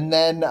 And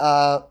then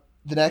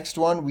the next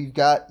one, we've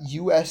got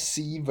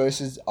USC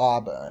versus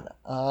Auburn.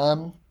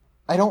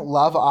 I don't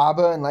love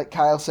Auburn. Like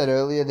Kyle said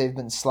earlier, they've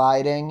been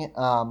sliding.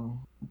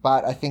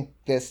 But I think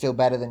they're still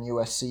better than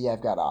USC.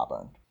 I've got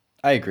Auburn.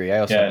 I agree. I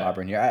also have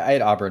Auburn here. I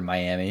had Auburn,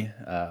 Miami,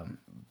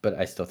 but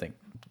I still think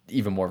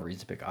even more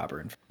reason to pick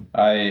Auburn.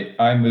 I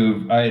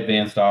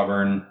advanced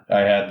Auburn. I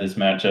had this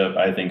matchup.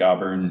 I think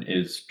Auburn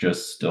is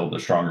just still the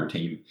stronger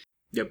team.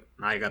 Yep,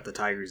 I got the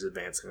Tigers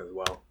advancing as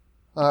well.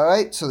 All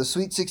right, so the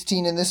Sweet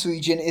 16 in this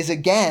region is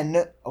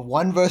again a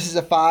 1 versus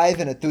a 5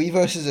 and a 3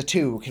 versus a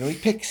 2. Can we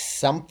pick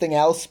something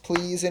else,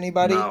 please,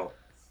 anybody? No.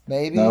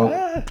 Maybe?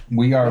 No,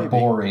 we are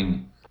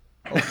boring.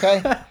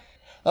 Okay.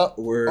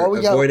 We're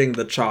avoiding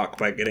the chalk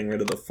by getting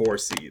rid of the 4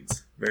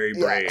 seeds. Very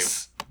brave.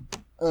 Yes.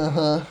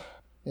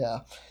 Yeah.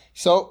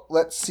 So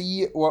let's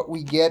see what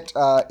we get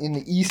in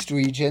the East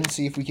region,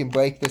 see if we can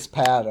break this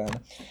pattern.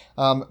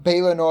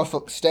 Baylor,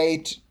 Norfolk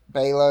State.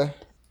 Baylor.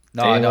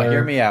 No,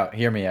 hear me out.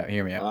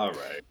 All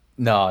right.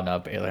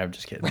 No, Baylor, I'm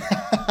just kidding.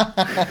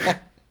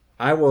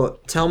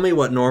 Tell me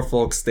what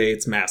Norfolk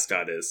State's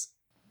mascot is.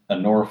 A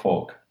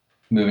Norfolk.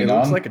 Moving on. It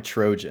looks on. like a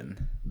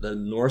Trojan. The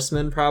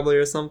Norsemen, probably,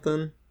 or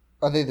something?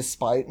 Are they the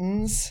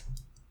Spartans?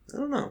 I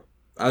don't know.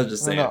 I was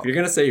just saying, if you're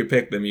going to say you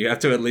picked them, you have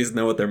to at least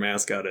know what their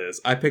mascot is.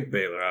 I picked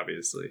Baylor,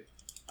 obviously.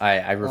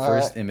 I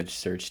reverse image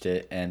searched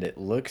it, and it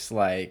looks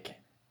like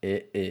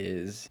it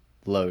is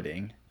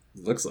loading.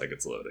 Looks like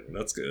it's loading.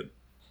 That's good.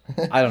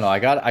 I don't know. I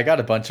got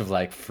a bunch of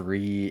like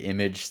free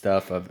image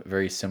stuff of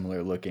very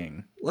similar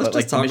looking. Let's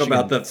just talk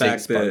about the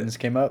fact Spartans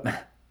came up.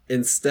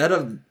 Instead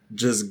of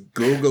just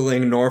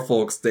Googling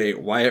Norfolk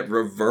State, Wyatt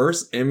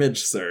reverse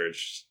image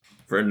searched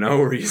for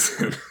no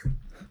reason.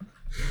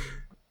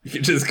 You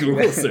can just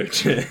Google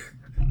search it.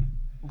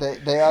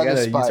 They are the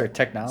Spartans. Use our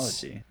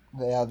technology.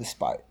 They are the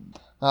Spartans.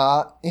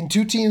 In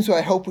 2 teams who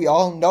I hope we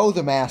all know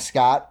the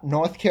mascot,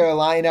 North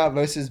Carolina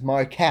versus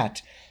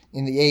Marquette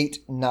in the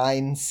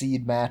 8-9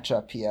 seed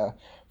matchup here.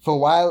 For a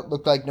while, it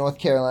looked like North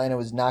Carolina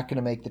was not going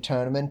to make the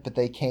tournament, but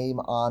they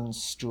came on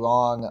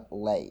strong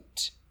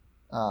late.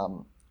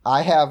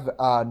 I have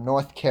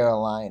North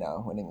Carolina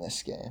winning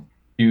this game.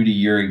 due to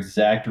your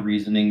exact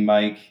reasoning,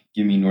 Mike,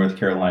 give me North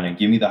Carolina.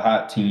 Give me the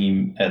hot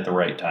team at the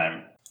right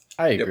time.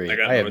 I Yep, agree. I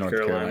got I have North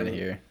North Carolina Carolina.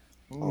 here.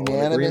 All in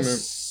Unanimous agreement.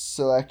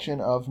 selection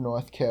of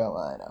North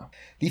Carolina.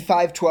 The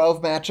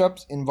 5-12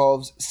 matchups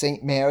involves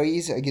St.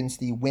 Mary's against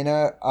the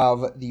winner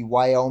of the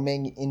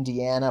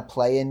Wyoming-Indiana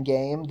play-in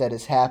game that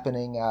is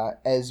happening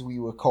as we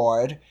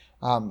record.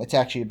 It's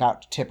actually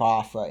about to tip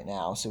off right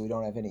now, so we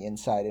don't have any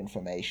inside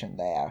information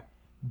there.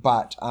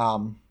 But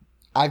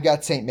I've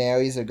got St.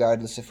 Mary's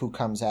regardless of who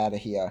comes out of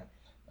here.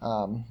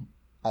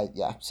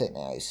 St.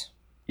 Mary's.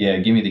 Yeah,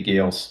 give me the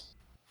Gales.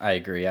 I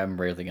agree. I'm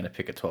rarely going to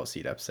pick a 12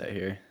 seed upset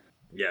here.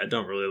 Yeah, I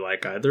don't really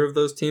like either of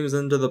those teams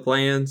into the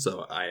play-in,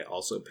 so I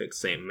also picked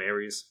St.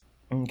 Mary's.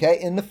 Okay,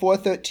 in the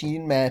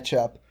 4-13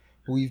 matchup,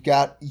 we've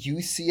got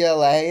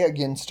UCLA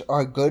against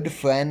our good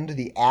friend,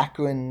 the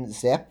Akron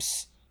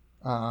Zips.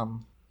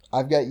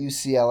 I've got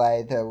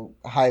UCLA. They're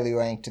highly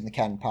ranked in the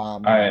Ken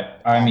Palm.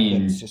 I mean,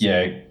 Akron's just-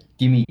 yeah,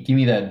 give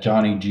me that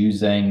Johnny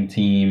Juzang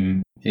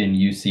team in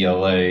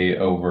UCLA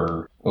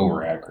over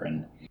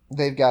Akron.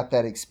 They've got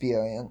that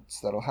experience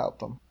that'll help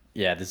them.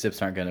 Yeah, the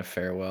Zips aren't going to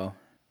fare well.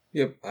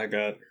 Yep, I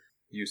got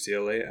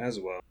UCLA as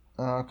well.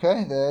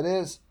 Okay, there it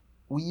is.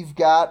 We've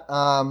got,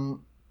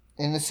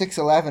 in the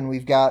 6-11,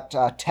 we've got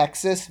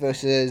Texas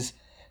versus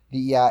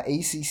the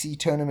ACC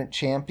tournament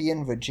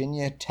champion,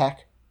 Virginia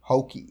Tech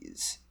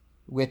Hokies.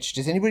 Which,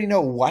 does anybody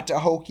know what a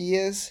Hokie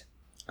is?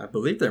 I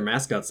believe their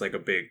mascot's like a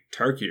big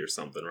turkey or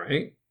something,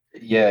 right?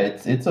 Yeah,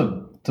 it's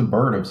a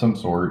bird of some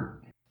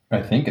sort.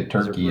 I think a Is it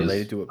turkey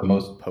related is to the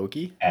most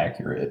pokey?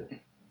 accurate.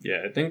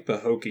 Yeah, I think the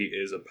Hokie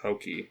is a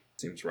pokey.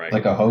 Seems right.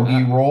 Like a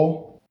hoagie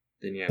roll.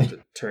 Then you have to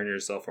turn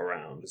yourself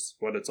around. Is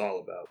what it's all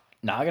about.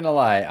 Not going to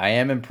lie, I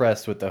am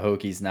impressed with the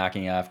Hokies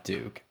knocking off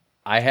Duke.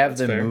 I have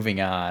That's them fair.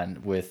 moving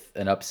on with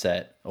an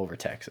upset over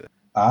Texas.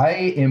 I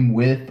am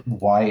with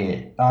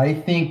Wyatt. I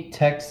think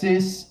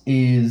Texas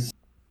is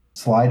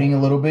sliding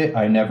a little bit.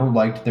 I never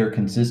liked their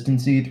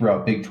consistency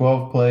throughout Big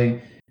 12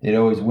 play. They'd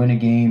always win a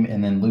game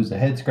and then lose a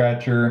head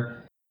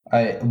scratcher.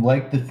 I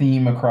like the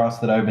theme across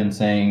that I've been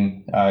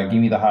saying. Give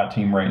me the hot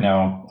team right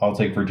now. I'll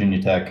take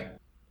Virginia Tech.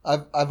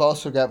 I've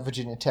also got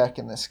Virginia Tech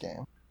in this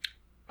game.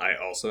 I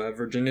also have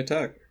Virginia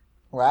Tech.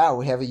 Wow,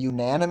 we have a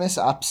unanimous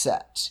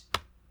upset.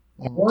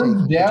 I'm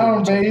Horns taking down,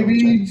 Virginia Tech over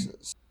baby.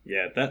 Texas.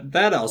 Yeah,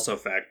 that also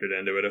factored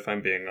into it, if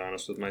I'm being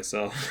honest with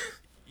myself.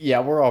 Yeah,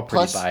 we're all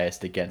pretty Plus-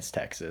 biased against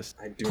Texas.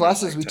 I do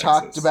Plus, not as like we Texas.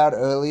 talked about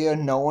earlier,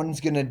 no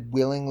one's going to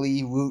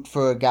willingly root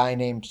for a guy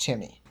named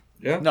Timmy.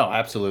 Yeah. No,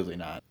 absolutely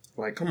not.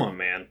 Like, come on,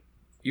 man.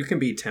 You can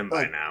beat Tim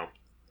by now.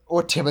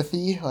 Or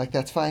Timothy, like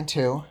that's fine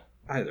too.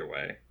 Either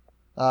way.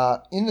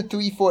 In the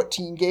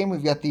 3-14 game,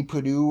 we've got the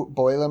Purdue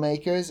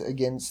Boilermakers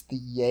against the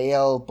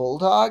Yale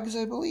Bulldogs,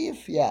 I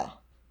believe. Yeah.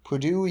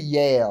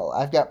 Purdue-Yale.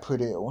 I've got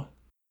Purdue.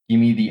 Give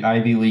me the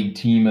Ivy League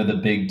team of the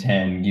Big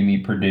Ten. Give me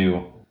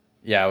Purdue.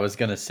 Yeah, I was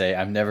going to say,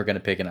 I'm never going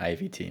to pick an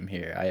Ivy team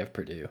here. I have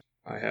Purdue.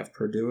 I have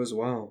Purdue as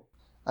well.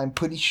 I'm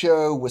pretty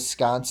sure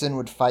Wisconsin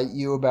would fight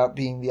you about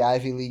being the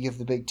Ivy League of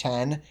the Big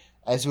Ten,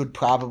 as would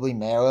probably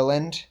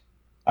Maryland.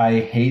 I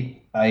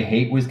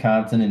hate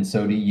Wisconsin, and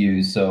so do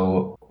you.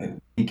 So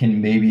we can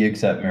maybe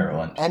accept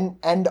Maryland.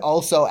 And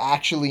also,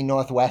 actually,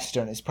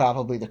 Northwestern is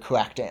probably the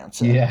correct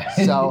answer. Yeah.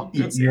 So,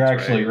 That seems You're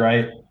actually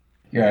right.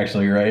 You're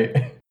actually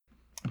right.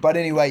 but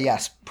anyway,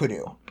 yes,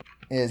 Purdue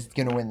is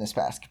going to win this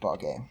basketball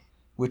game,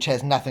 which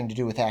has nothing to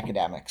do with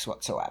academics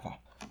whatsoever.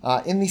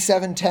 In the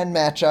 7-10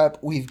 matchup,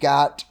 we've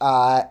got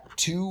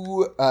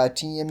two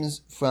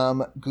teams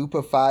from Group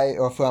of Five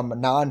or from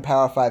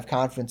non-Power 5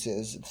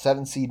 conferences. The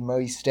 7-seed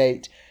Murray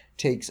State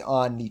takes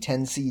on the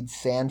 10-seed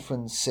San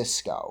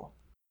Francisco.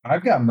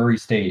 I've got Murray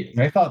State.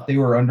 I thought they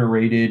were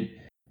underrated.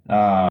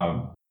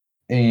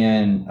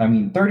 And I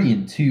mean,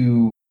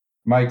 30-2.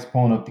 Mike's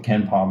pulling up the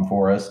Ken Palm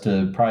for us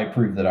to probably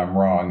prove that I'm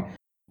wrong.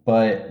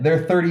 But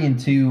they're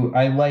 30-2.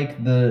 I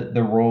like the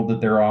role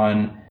that they're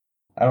on.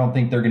 I don't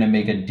think they're going to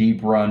make a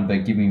deep run,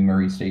 but give me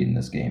Murray State in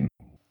this game.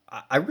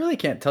 I really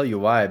can't tell you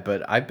why,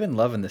 but I've been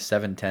loving the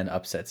 7-10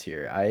 upsets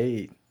here.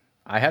 I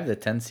have the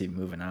 10 seed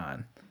moving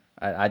on.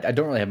 I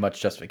don't really have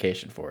much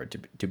justification for it,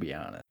 to be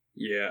honest.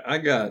 Yeah,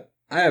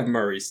 I have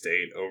Murray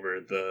State over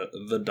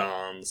the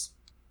Dons.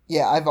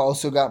 Yeah, I've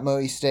also got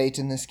Murray State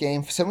in this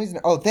game. For some reason,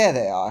 oh, there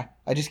they are.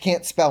 I just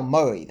can't spell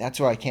Murray. That's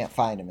where I can't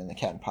find them in the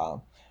Ken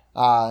Palm.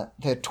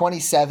 They're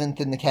 27th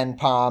in the Ken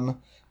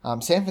Palm.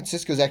 San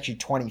Francisco's actually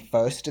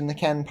 21st in the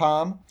Ken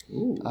Palm.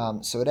 Ooh.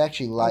 So it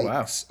actually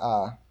likes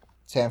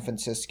San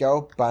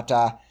Francisco. But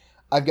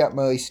I've got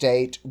Murray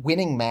State.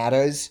 Winning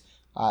matters.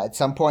 At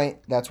some point,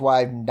 that's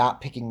why I'm not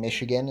picking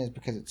Michigan, is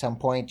because at some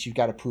point you've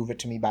got to prove it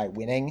to me by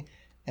winning.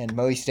 And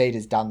Murray State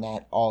has done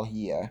that all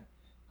year.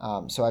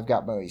 So I've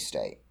got Murray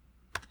State.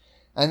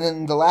 And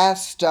then the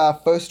last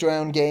first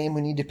round game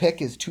we need to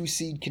pick is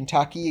 2-seed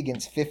Kentucky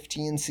against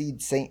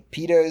 15-seed St.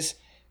 Peter's.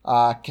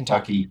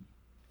 Kentucky.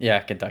 Yeah,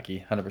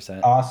 Kentucky,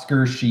 100%.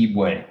 Oscar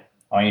Shibwe.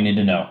 All you need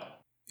to know.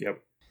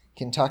 Yep.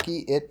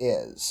 Kentucky it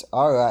is.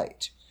 All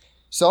right.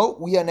 So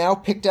we are now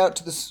picked out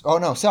to the. Oh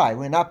no, sorry,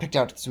 we're not picked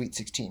out to the Sweet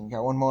 16. We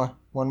got one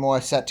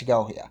more set to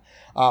go here.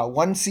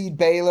 1 seed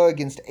Baylor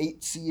against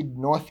 8 seed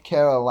North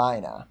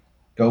Carolina.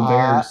 Go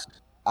Bears.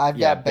 I've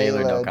Yeah, got Baylor,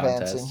 Baylor no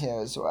advancing contest. here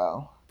as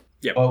well.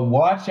 But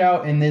watch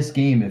out in this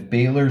game. If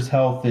Baylor's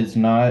health is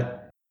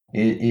not,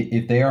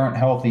 if they aren't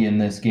healthy in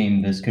this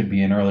game, this could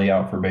be an early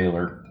out for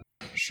Baylor.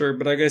 Sure,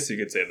 but I guess you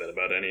could say that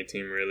about any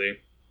team, really.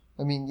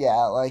 I mean,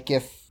 yeah, like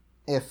if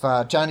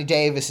Johnny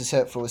Davis is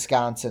hurt for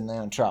Wisconsin,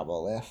 they're in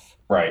trouble.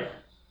 Right.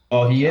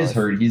 Well, he is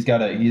hurt. He's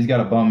got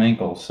a bum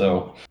ankle.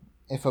 So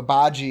If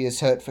Abaji is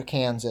hurt for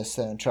Kansas,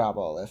 they're in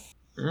trouble. If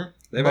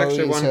They've Murray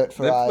actually is won. hurt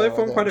for They've Iowa, won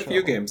they're quite a in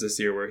few trouble. games this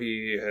year where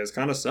he has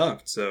kind of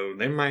sucked, so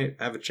they might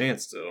have a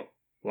chance still,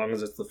 as long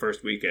as it's the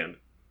first weekend.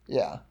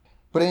 Yeah.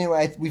 But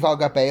anyway, we've all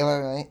got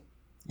Baylor, right?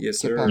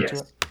 Yes, Get sir. back Yes. to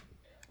it.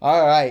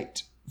 All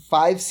right.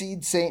 5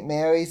 seed St.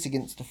 Mary's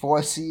against the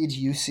 4 seed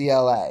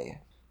UCLA.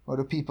 What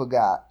do people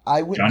got?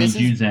 Johnny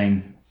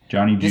Juzang.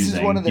 Johnny This is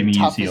Juzang. one of Give the me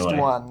toughest UCLA.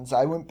 ones.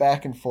 I went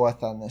back and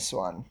forth on this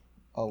one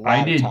a lot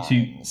I did of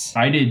too. times.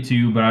 I did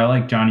too, but I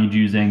like Johnny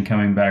Juzang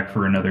coming back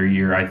for another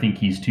year. I think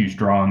he's too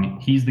strong.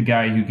 He's the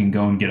guy who can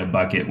go and get a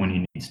bucket when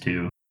he needs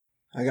to.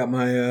 I got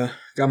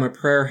my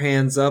prayer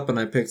hands up, and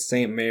I picked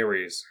St.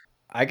 Mary's.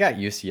 I got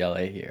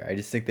UCLA here. I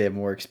just think they have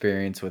more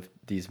experience with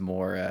these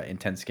more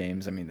intense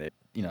games. I mean,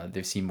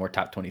 they've seen more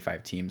top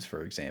 25 teams,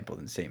 for example,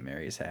 than St.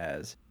 Mary's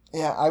has.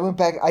 Yeah, I went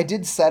back. I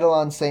did settle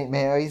on St.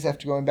 Mary's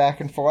after going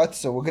back and forth,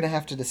 so we're going to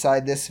have to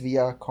decide this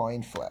via a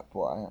coin flip.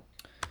 Wyatt.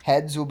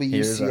 Heads will be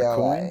Here's our UCLA.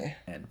 coin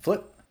and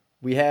flip.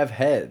 We have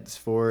heads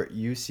for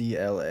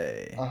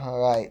UCLA. All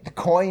right. The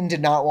coin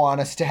did not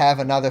want us to have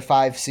another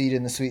 5 seed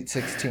in the Sweet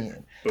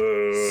 16.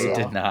 Boo. It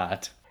did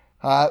not.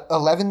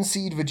 11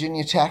 seed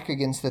Virginia Tech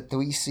against the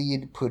 3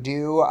 seed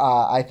Purdue.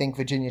 I think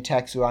Virginia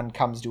Tech's run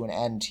comes to an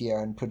end here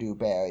and Purdue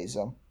buries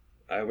them.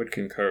 I would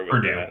concur with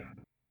Purdue. that.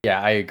 Yeah,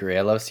 I agree.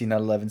 I love seeing that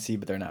 11 seed,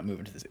 but they're not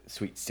moving to the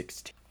Sweet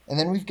 16. And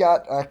then we've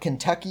got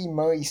Kentucky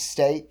Murray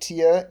State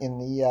here in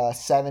the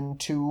 7-2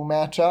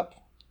 matchup.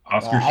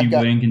 Oscar I've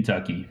got- Tshiebwe in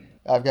Kentucky.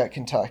 I've got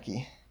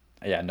Kentucky.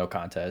 Yeah, no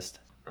contest.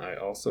 I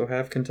also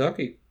have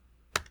Kentucky.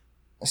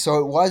 So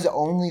it was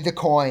only the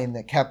coin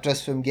that kept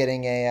us from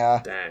getting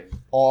a Dang.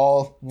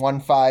 all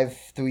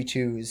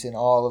 1-5-3-2s in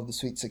all of the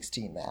Sweet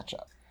 16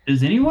 matchup.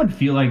 Does anyone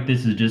feel like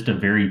this is just a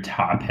very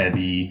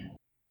top-heavy,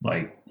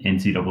 like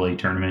NCAA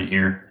tournament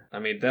here? I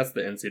mean, that's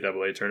the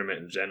NCAA tournament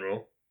in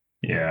general,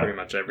 Yeah. pretty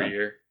much every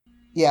year.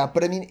 Yeah,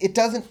 but I mean, it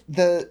doesn't.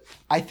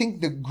 I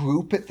think the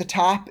group at the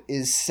top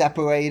is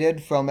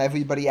separated from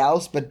everybody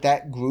else, but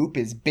that group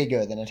is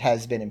bigger than it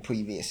has been in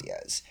previous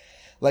years.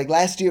 Like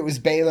last year, it was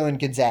Baylor and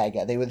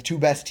Gonzaga. They were the 2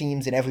 best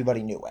teams, and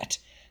everybody knew it.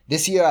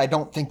 This year, I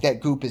don't think that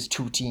group is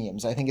 2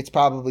 teams. I think it's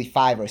probably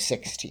 5 or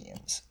 6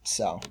 teams.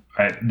 So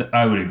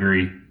I would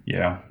agree.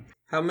 Yeah.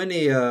 How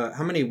many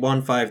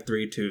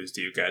 1-5-3-2s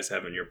do you guys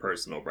have in your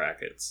personal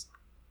brackets?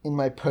 in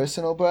my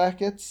personal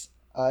brackets,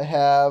 I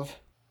have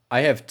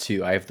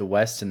 2. I have the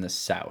West and the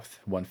South.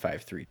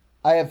 1-5-3.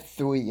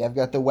 3. I've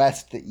got the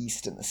West, the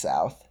East, and the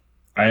South.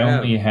 I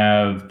only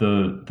have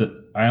the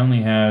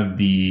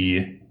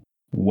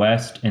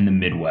West and the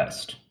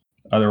Midwest.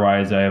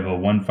 Otherwise, I have a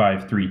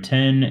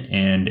 1-5-3-10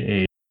 and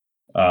a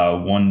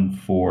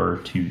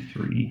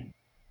 1-4-2-3.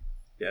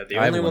 Yeah, the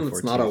I have only one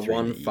that's not a 1-4-2-3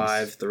 in the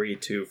East.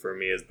 1-5-3-2 for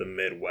me is the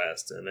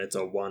Midwest, and it's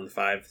a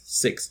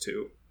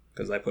 1-5-6-2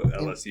 because I put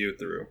LSU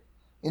through.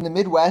 In the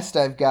Midwest,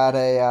 I've got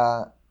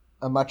a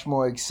much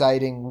more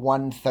exciting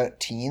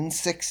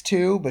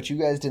 1-13-6-2, but you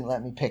guys didn't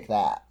let me pick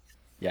that.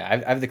 Yeah,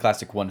 I have the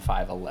classic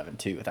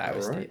 1-5-11-2 with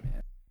Iowa Alright. State,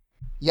 man.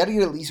 You got to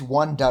get at least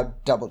one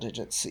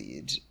double-digit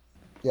seed.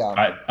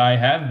 Yeah. I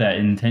have that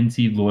in 10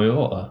 seed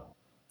Loyola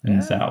in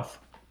the South.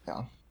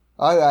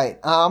 All right.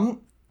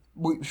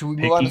 Should we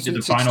move on to Picking to Sweet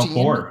the 16? Final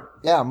Four.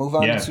 Yeah, move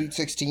on Yeah. to Sweet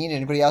 16.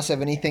 Anybody else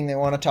have anything they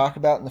want to talk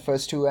about in the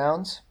first 2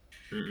 rounds?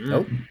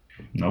 Nope.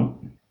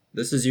 Nope.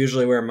 This is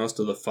usually where most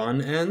of the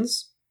fun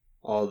ends.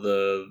 All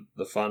the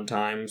fun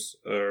times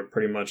are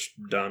pretty much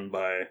done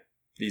by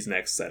these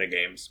next set of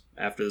games.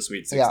 After the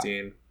Sweet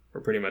 16,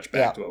 we're pretty much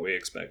back to what we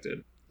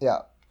expected. Yeah.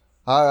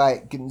 All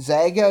right,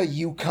 Gonzaga,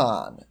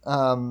 UConn.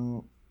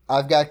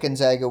 I've got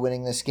Gonzaga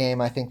winning this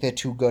game. I think they're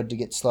too good to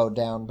get slowed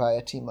down by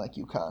a team like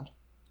UConn.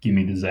 Give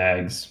me the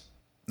Zags.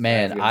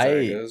 Man,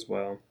 Gonzaga as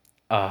well.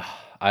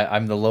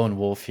 I'm the lone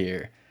wolf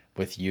here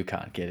with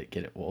UConn. Get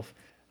it, Wolf.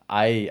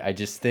 I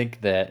just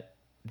think that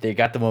they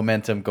got the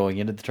momentum going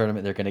into the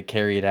tournament. They're going to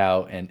carry it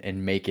out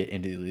and make it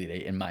into the Elite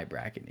Eight in my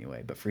bracket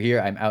anyway. But for here,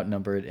 I'm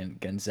outnumbered, and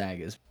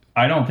Gonzaga's.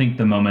 I don't think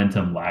the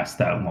momentum lasts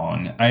that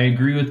long. I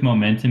agree with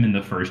momentum in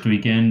the first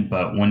weekend,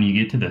 but when you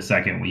get to the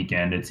second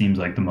weekend, it seems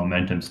like the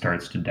momentum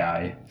starts to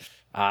die.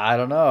 I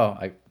don't know.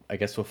 I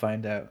guess we'll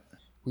find out.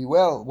 We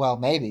will. Well,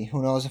 maybe.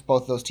 Who knows if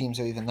both of those teams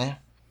are even there.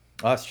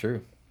 Oh, that's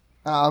true.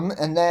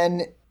 And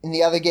then in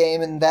the other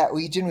game in that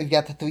region, we've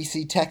got the 3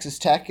 seed Texas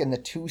Tech and the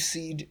 2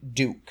 seed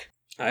Duke.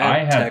 I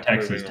have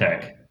Texas moving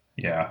Tech. on.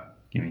 Yeah,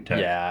 give me Tech.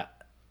 Yeah,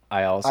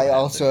 I also I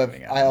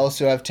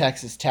also have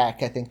Texas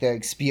Tech. I think their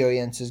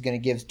experience is going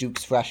to give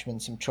Duke's freshmen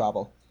some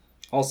trouble.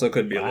 Also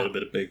could be a Wow. little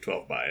bit of Big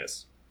 12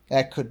 bias.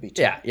 That could be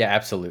too. Yeah,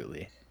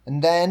 absolutely.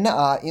 And then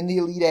in the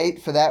Elite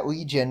Eight for that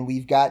region,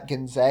 we've got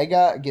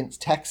Gonzaga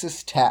against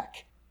Texas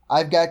Tech.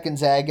 I've got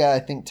Gonzaga. I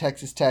think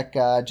Texas Tech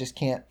just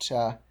can't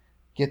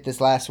get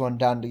this last one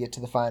done to get to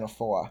the Final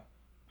Four.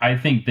 I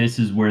think this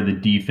is where the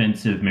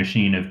defensive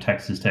machine of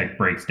Texas Tech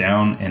breaks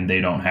down, and they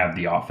don't have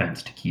the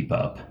offense to keep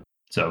up.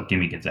 So give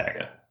me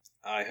Gonzaga.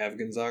 I have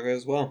Gonzaga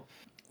as well.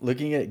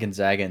 Looking at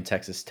Gonzaga and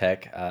Texas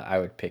Tech, I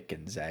would pick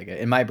Gonzaga.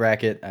 In my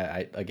bracket,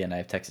 I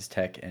have Texas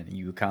Tech and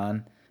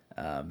UConn,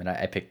 and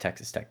I picked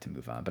Texas Tech to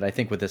move on. But I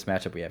think with this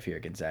matchup we have here,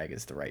 Gonzaga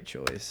is the right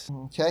choice.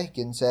 Okay,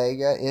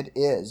 Gonzaga it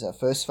is. Our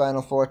first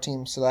Final Four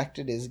team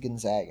selected is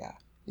Gonzaga.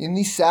 In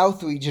the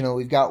South Regional,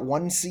 we've got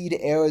 1 seed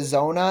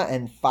Arizona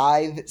and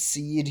 5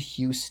 seed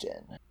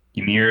Houston.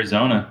 Give me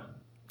Arizona.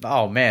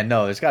 Oh man,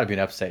 no, there's got to be an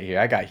upset here.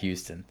 I got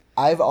Houston.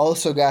 I've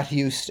also got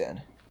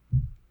Houston.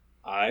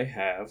 I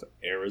have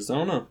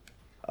Arizona.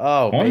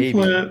 Oh Coin baby,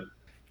 flip.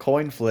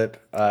 coin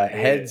flip.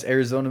 Heads,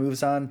 Arizona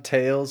moves on.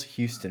 Tails,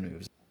 Houston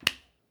moves on.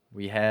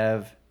 We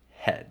have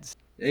heads.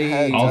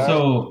 Hey.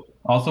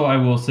 Also, I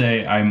will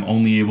say I'm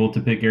only able to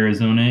pick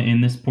Arizona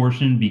in this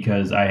portion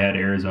because I had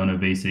Arizona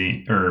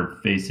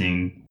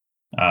facing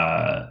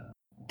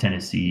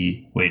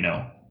Tennessee. Wait,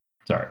 no,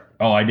 sorry.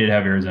 Oh, I did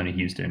have Arizona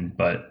Houston,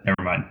 but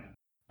never mind.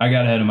 I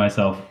got ahead of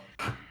myself.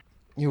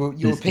 You were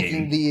This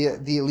picking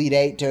the Elite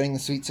Eight during the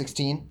Sweet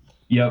 16?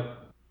 Yep.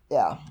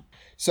 Yeah.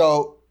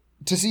 So,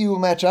 to see who will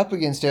match up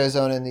against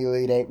Arizona in the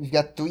Elite Eight, we've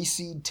got 3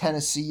 seed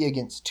Tennessee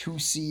against 2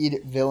 seed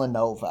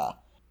Villanova.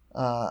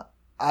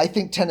 I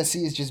think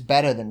Tennessee is just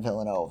better than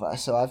Villanova,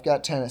 so I've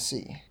got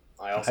Tennessee.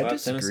 I also I have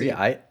disagree.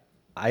 Tennessee.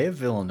 I have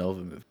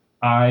Villanova move.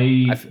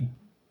 I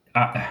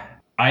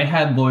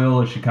had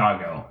Loyola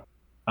Chicago.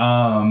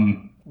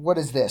 What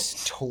is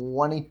this,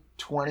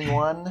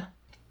 2021?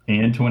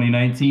 And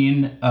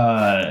 2019.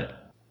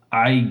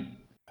 I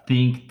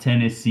think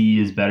Tennessee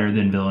is better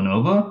than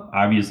Villanova,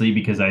 obviously,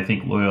 because I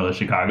think Loyola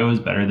Chicago is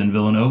better than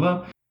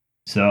Villanova.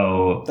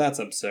 So That's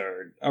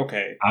absurd.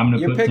 Okay. I'm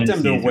gonna You put picked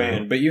them Tennessee to win,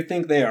 through. but you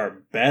think they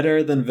are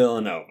better than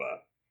Villanova.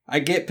 I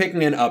get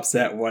picking an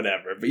upset,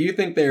 whatever, but you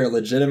think they are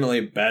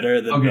legitimately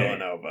better than Okay.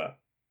 Villanova.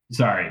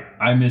 Sorry,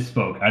 I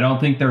misspoke. I don't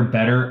think they're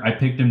better. I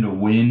picked them to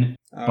win,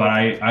 but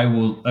Okay. I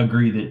will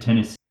agree that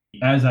Tennessee,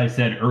 as I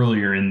said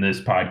earlier in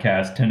this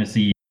podcast,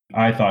 Tennessee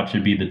I thought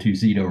should be the 2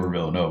 seed over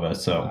Villanova.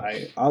 So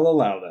I'll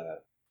allow that.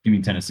 give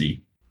me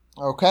Tennessee.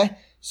 Okay,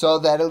 so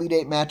that Elite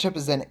Eight matchup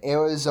is then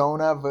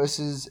Arizona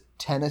versus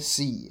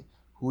Tennessee.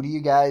 Who do you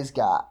guys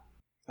got?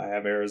 I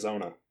have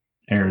Arizona.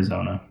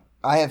 Arizona.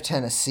 I have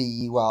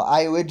Tennessee. Well,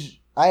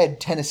 I had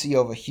Tennessee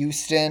over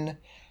Houston.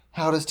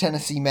 How does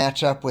Tennessee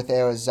match up with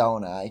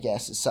Arizona, I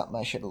guess, is something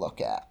I should look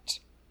at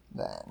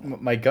then.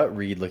 My gut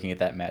read looking at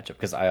that matchup,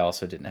 because I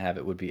also didn't have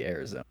it, would be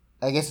Arizona.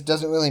 I guess it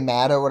doesn't really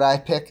matter what I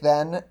pick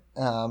then.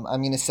 I'm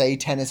going to say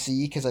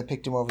Tennessee because I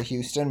picked him over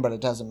Houston, but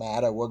it doesn't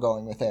matter. We're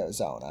going with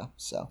Arizona.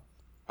 So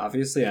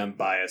Obviously, I'm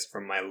biased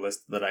from my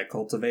list that I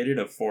cultivated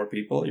of 4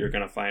 people. You're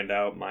going to find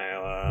out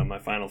my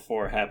final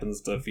 4 happens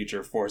to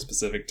feature 4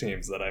 specific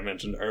teams that I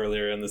mentioned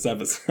earlier in this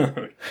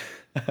episode.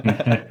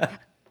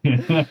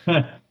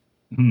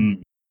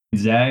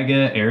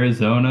 Gonzaga,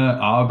 Arizona,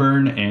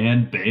 Auburn,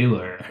 and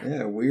Baylor.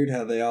 Yeah, weird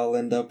how they all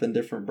end up in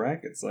different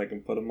brackets, so I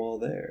can put them all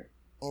there.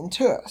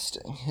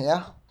 interesting.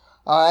 Yeah.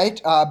 All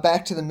right.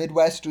 Back to the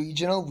Midwest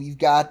Regional. We've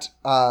got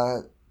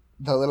the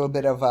little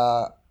bit of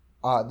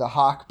the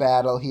Hawk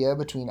battle here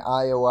between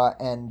Iowa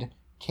and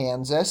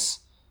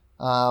Kansas.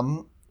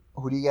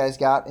 Who do you guys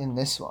got in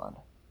this one?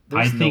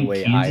 There's I no think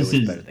way Kansas Iowa's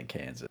is- better than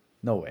Kansas.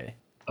 No way.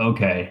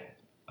 Okay.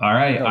 All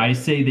right. No. I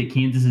say that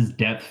Kansas's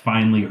depth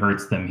finally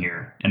hurts them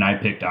here, and I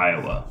picked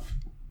Iowa.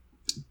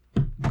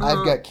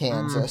 I've got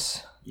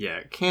Kansas.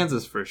 Yeah,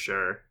 Kansas for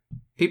sure.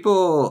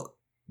 People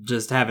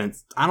just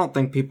haven't. I don't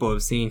think people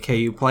have seen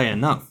KU play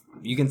enough.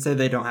 You can say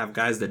they don't have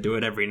guys that do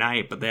it every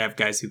night, but they have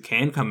guys who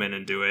can come in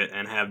and do it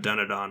and have done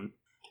it on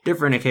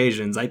different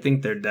occasions. I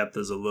think their depth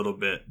is a little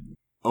bit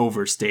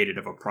overstated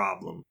of a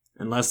problem.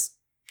 Unless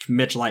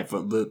Mitch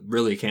Lightfoot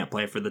really can't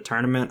play for the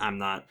tournament, I'm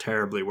not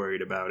terribly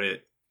worried about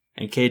it.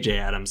 And KJ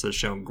Adams has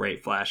shown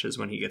great flashes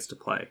when he gets to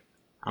play.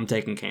 I'm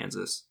taking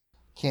Kansas.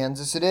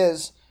 Kansas it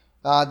is.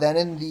 Then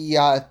in the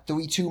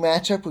 3-2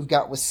 matchup, we've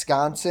got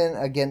Wisconsin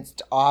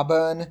against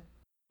Auburn.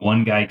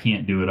 One guy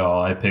can't do it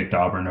all. I picked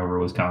Auburn over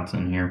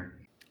Wisconsin here.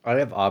 I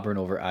have Auburn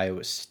over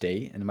Iowa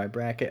State in my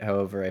bracket.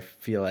 However, I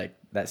feel like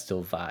that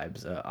still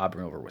vibes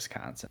Auburn over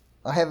Wisconsin.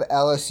 I have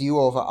LSU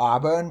over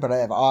Auburn, but I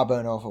have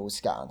Auburn over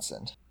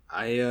Wisconsin.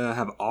 I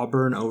have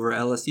Auburn over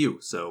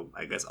LSU, so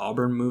I guess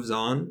Auburn moves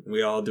on.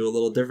 We all do a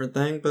little different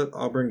thing, but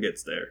Auburn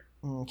gets there.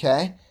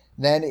 Okay.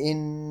 Then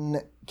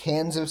in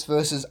Kansas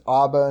versus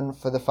Auburn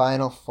for the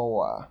Final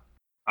Four.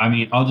 I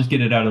mean, I'll just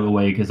get it out of the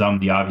way because I'm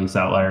the obvious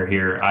outlier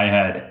here. I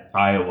had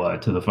Iowa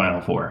to the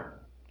Final Four.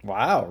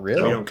 Wow, really?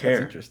 So you don't care.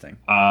 That's interesting.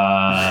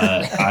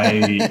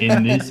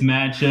 In this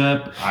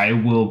matchup, I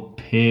will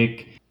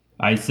pick.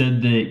 I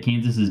said that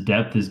Kansas's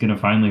depth is going to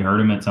finally hurt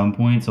him at some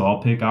point, so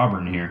I'll pick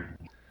Auburn here.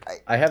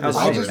 I have the How's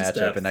same Auburn's matchup,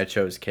 depth? and I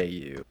chose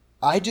KU.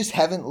 I just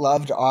haven't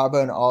loved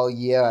Auburn all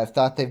year. I've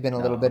thought they've been a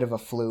little No. bit of a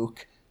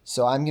fluke.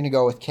 So I'm going to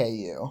go with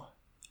KU.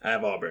 I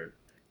have Auburn.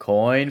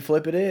 Coin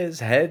flip it is.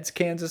 Heads,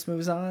 Kansas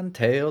moves on.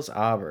 Tails,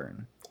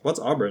 Auburn. What's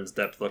Auburn's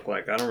depth look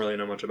like? I don't really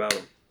know much about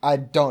them. I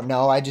don't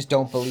know. I just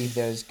don't believe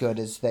they're as good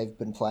as they've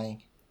been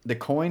playing. The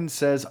coin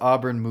says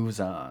Auburn moves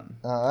on.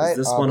 All right. Is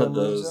this Auburn one of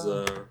moves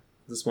those? on.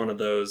 This one of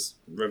those,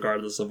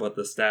 regardless of what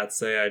the stats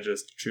say, I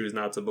just choose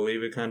not to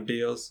believe it kind of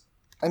deals.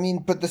 I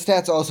mean, but the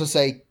stats also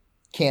say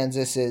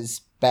Kansas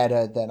is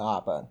better than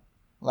Auburn.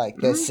 Like,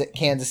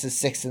 Kansas is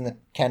 6th in the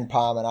Ken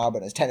Palm and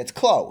Auburn is 10. It's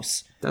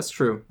close, That's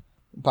true.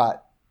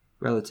 but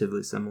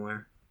Relatively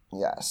similar.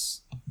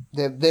 yes.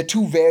 They're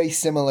two very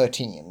similar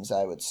teams,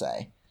 I would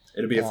say.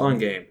 It'd be a fun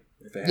game.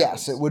 If it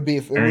Yes, it would be.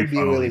 It Very would be a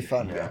fun really league,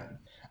 fun yeah. game.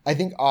 I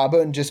think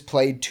Auburn just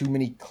played too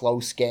many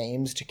close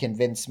games to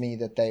convince me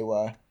that they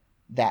were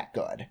that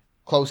good.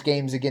 Close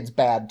games against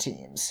bad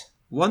teams.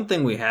 One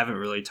thing we haven't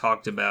really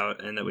talked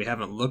about and that we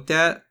haven't looked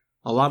at,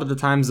 a lot of the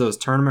times those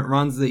tournament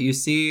runs that you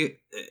see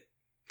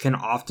can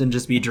often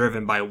just be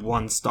driven by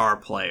one star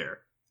player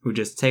who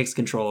just takes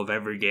control of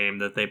every game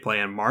that they play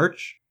in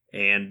March.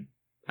 And,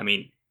 I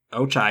mean,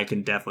 Ochai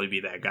can definitely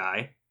be that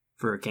guy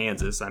for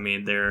Kansas. I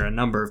mean, there are a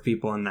number of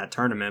people in that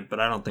tournament, but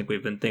I don't think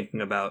we've been thinking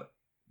about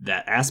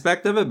that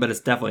aspect of it, but it's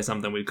definitely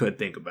something we could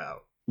think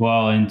about.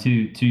 Well, and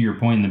to your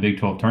point in the Big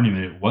 12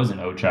 tournament, it wasn't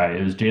Ochai.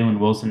 It was Jalen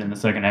Wilson in the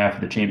second half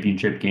of the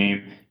championship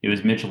game. It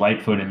was Mitch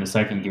Lightfoot in the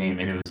second game,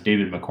 and it was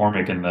David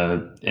McCormick in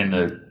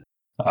the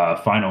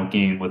final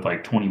game with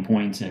like 20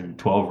 points and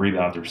 12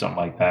 rebounds or something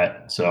like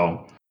that.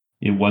 So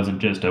it wasn't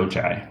just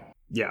Ochai.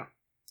 Yeah.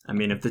 I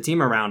mean, if the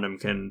team around him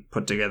can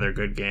put together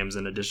good games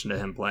in addition to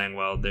him playing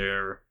well,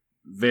 they're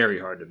very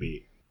hard to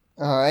beat.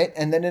 All right,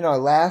 and then in our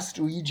last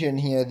region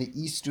here, the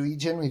East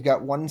region, we've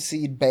got 1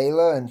 seed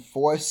Baylor and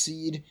 4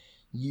 seed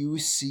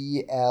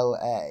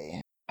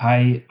UCLA.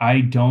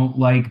 I don't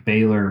like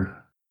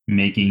Baylor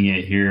making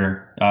it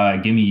here.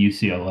 Give me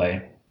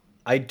UCLA.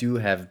 I do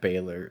have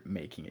Baylor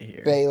making it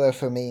here. Baylor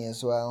for me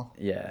as well.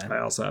 Yeah. I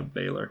also have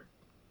Baylor.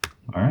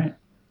 All right.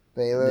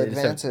 Baylor They just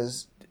have-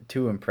 advances.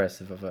 Too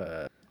impressive of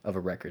a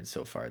record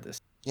so far this.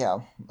 Yeah,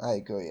 I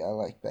agree. I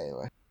like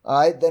Baylor. All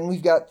right, then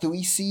we've got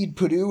 3 seed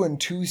Purdue and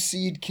 2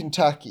 seed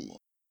Kentucky.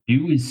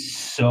 Purdue is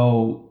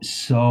so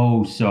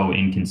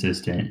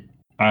inconsistent.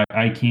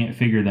 I can't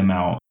figure them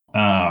out.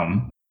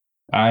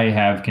 I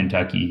have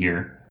Kentucky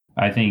here.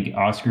 I think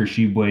Oscar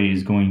Tshiebwe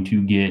is going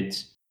to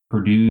get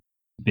Purdue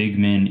big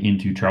men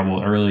into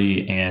trouble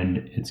early, and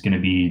it's going to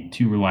be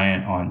too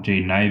reliant on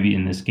Jaden Ivey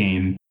in this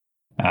game,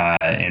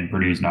 and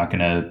Purdue's not going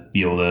to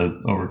be able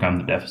to overcome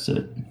the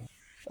deficit.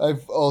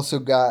 I've also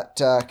got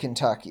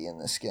Kentucky in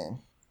this game.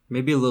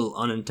 Maybe a little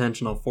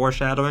unintentional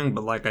foreshadowing,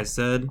 but like I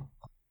said,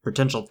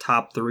 potential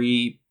top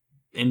 3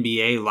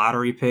 NBA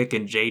lottery pick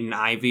and Jaden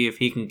Ivey, if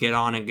he can get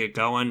on and get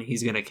going,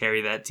 he's going to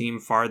carry that team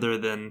farther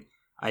than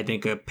I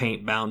think a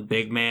paint-bound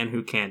big man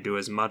who can't do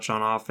as much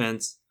on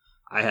offense.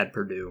 I had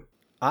Purdue.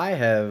 I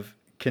have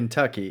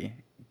Kentucky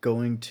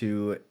going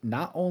to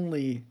not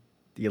only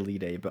the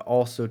Elite Eight, but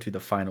also to the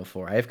Final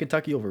Four. I have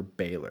Kentucky over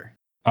Baylor.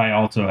 I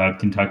also have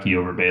Kentucky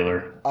over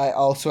Baylor. I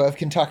also have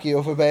Kentucky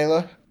over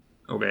Baylor.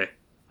 Okay.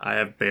 I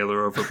have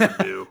Baylor over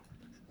Purdue.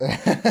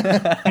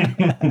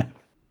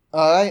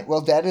 All right,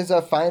 well, that is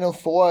our Final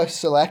Four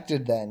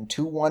selected then.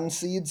 2 1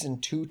 seeds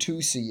and 2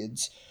 2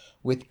 seeds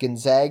with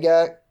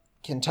Gonzaga,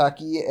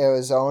 Kentucky,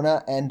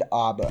 Arizona, and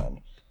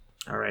Auburn.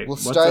 All right. We'll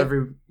start-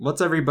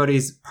 What's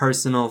everybody's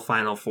personal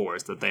Final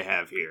Fours that they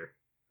have here?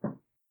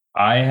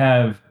 I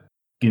have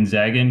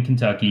Gonzaga and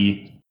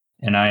Kentucky,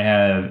 and I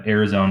have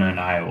Arizona and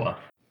Iowa.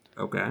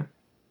 Okay.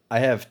 I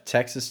have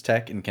Texas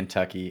Tech and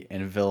Kentucky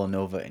and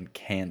Villanova and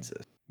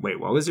Kansas. Wait,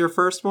 what was your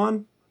first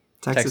one?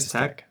 Texas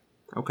Tech?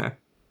 Okay.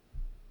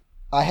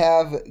 I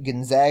have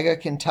Gonzaga,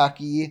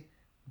 Kentucky,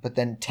 but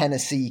then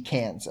Tennessee,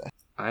 Kansas.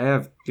 I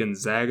have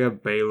Gonzaga,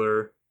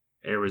 Baylor,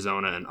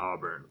 Arizona, and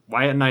Auburn.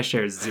 Wyatt and I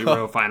share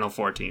 0 Final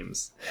Four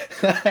teams.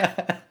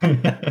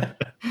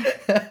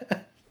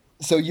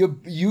 So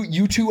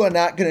you two are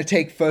not going to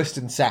take first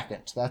and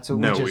second. That's what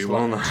No, we just we will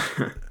learned.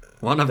 not.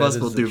 One of That us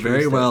is will the do true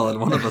very well,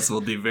 statement. and one of us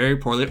will do very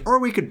poorly, or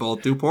we could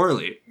both do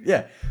poorly.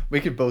 Yeah, we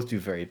could both do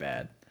very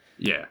bad.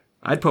 Yeah,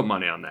 I'd put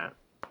money on that.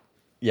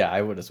 Yeah,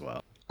 I would as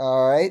well.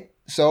 All right.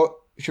 So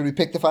should we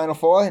pick the Final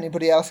Four?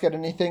 Anybody else got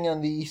anything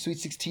on the Sweet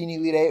 16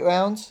 Elite 8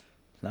 rounds?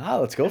 Nah,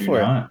 let's go Do for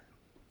it. not.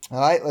 All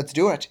right, let's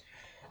do it.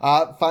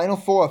 Final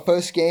Four.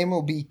 First game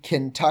will be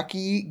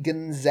Kentucky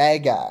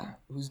Gonzaga.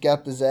 Who's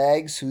got the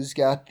Zags? Who's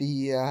got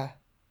the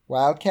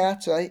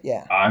Wildcats? Right?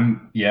 Yeah.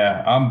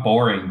 I'm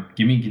boring.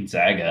 Give me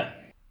Gonzaga.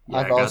 Yeah,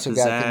 I've I got also the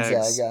got Zags.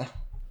 Gonzaga.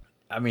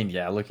 I mean,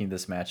 yeah, looking at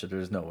this matchup,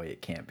 there's no way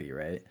it can't be,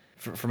 right?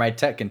 For my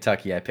Tech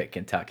Kentucky, I picked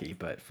Kentucky,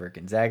 but for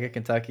Gonzaga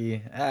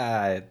Kentucky,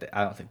 I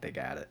don't think they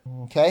got it.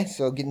 Okay,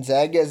 so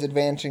Gonzaga is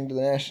advancing to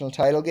the national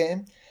title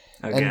game.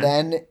 Again. And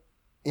then,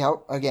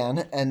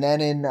 again. And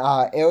then in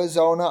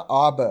Arizona,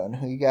 Auburn,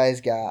 who you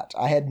guys got?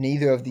 I had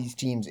neither of these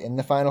teams in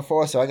the Final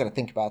Four, so I got to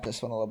think about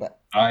this one a little bit.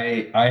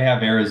 I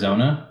have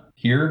Arizona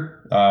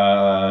here.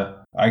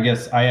 I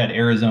guess I had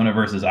Arizona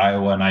versus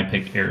Iowa, and I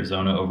picked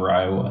Arizona over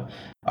Iowa.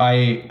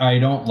 I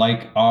don't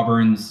like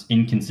Auburn's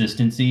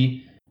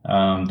inconsistency.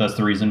 That's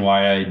the reason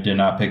why I did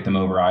not pick them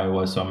over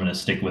Iowa. So I'm going to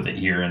stick with it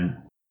here and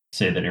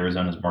say that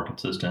Arizona's more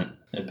consistent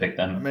and pick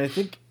them. I mean, I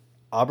think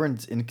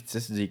Auburn's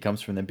inconsistency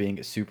comes from them being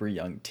a super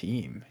young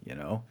team.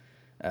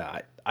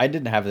 I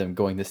didn't have them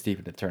going this deep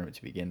in the tournament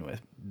to begin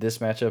with. This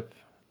matchup,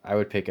 I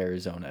would pick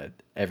Arizona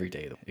every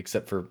day,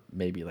 except for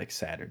maybe like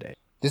Saturday.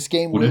 This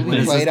game What will if be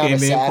this played on a game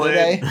being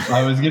Saturday. played?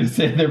 I was going to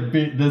say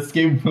this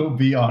game will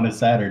be on a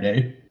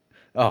Saturday.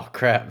 Oh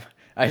crap!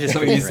 I just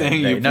So are you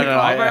saying you pick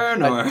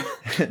Auburn, or?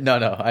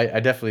 No, I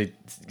definitely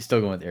still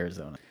going with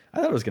Arizona. I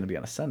thought it was going to be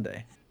on a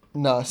Sunday.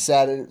 No,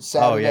 Saturday,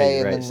 Oh, yeah, you're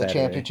and right, then Saturday. the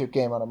championship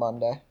game on a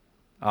Monday.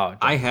 Oh,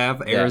 I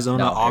have Yeah,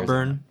 Arizona, no, Auburn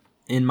Arizona.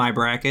 in my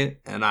bracket,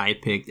 and I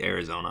picked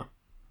Arizona.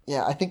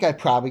 Yeah, I think I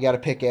probably got to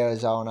pick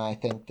Arizona. I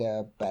think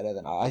they're better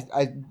than I.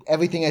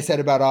 Everything I said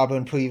about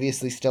Auburn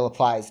previously still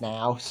applies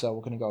now, so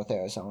we're gonna go with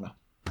Arizona.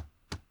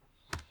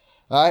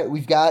 All right,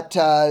 we've got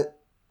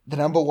the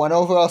number 1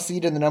 overall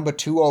seed and the number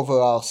 2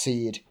 overall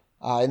seed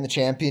in the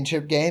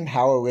championship game.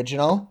 How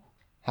original!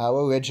 How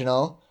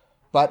original!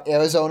 But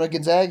Arizona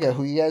Gonzaga,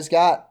 who you guys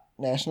got?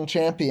 National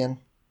champion.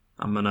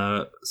 I'm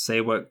gonna say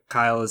what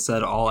Kyle has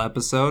said all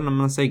episode, and I'm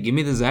gonna say, give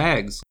me the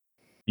Zags.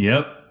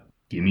 Yep.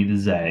 Give me the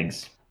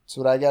Zags. That's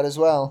what I got as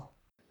well.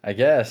 I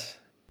guess.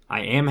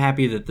 I am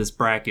happy that this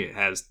bracket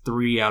has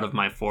 3 out of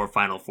my 4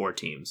 Final Four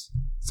teams.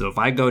 So if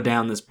I go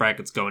down, this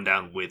bracket's going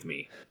down with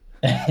me.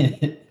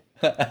 I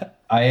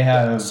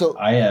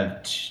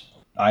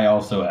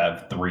also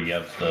have 3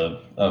 of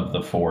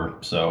the 4,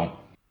 so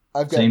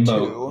I've got Same 2.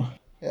 boat.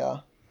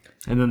 Yeah.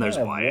 And then there's I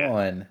have Wyatt.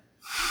 one.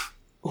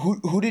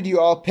 Who did you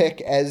all pick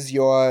as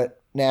your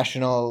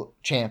national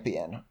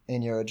champion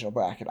in your original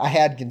bracket? I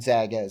had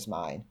Gonzaga as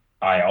mine.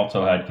 I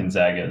also had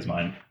Gonzaga as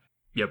mine.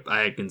 Yep, I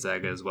had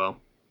Gonzaga as well.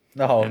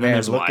 Oh And then man,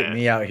 there's look Wyatt. at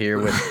me out here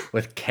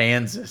with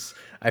Kansas.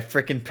 I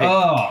freaking picked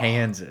Oh.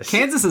 Kansas.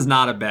 Kansas is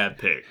not a bad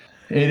pick.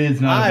 It is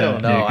not. I a bad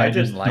don't know. pick. I I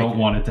just didn't like don't it.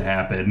 want it to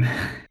happen.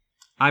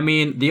 I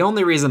mean, the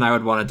only reason I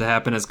would want it to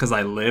happen is because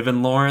I live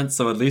in Lawrence,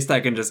 so at least I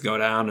can just go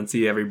down and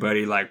see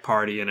everybody like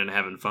partying and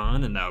having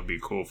fun, and that would be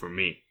cool for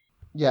me.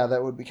 Yeah,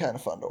 that would be kind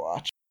of fun to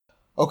watch.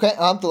 Okay,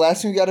 the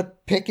last thing we got to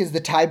pick is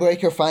the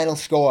tiebreaker final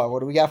score.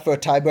 What do we got for a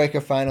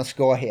tiebreaker final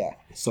score here?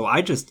 So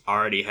I just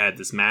already had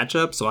this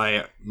matchup, so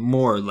I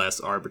more or less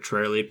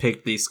arbitrarily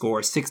picked the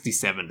score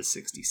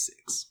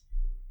 67-66.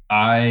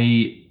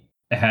 I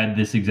had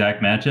this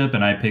exact matchup,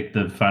 and I picked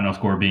the final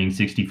score being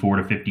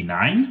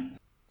 64-59.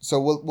 So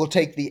we'll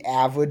take the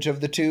average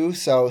of the two.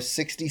 So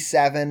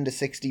 67 to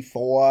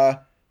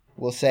 64.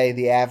 We'll say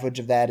the average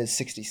of that is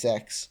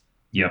 66.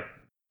 Yep.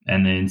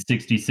 And then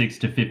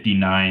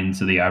 66-59,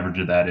 so the average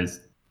of that is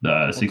We'll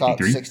call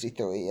it 63.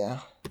 63, yeah.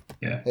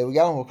 Yeah. There we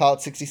go. We'll call it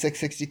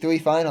 66-63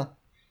 final.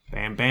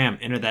 Bam, bam.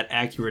 Enter that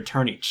Accurate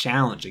Attorney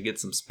challenge and get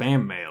some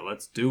spam mail.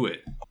 Let's do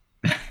it.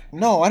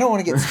 No, I don't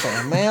want to get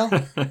spam mail.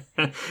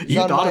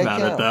 You on thought my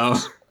about it, account. though.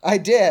 I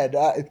did,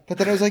 but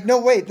then I was like, no,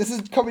 wait, this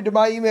is coming to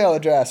my email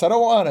address. I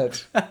don't want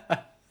it.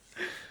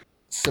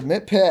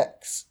 Submit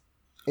picks.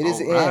 It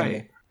is All right.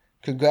 in.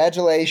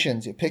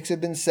 Congratulations, your picks have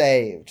been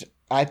saved.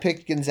 I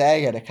picked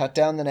Gonzaga to cut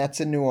down the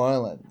Nets in New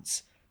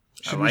Orleans.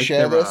 Should I we like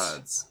share their this?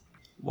 odds.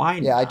 Why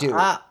not? Yeah, I do.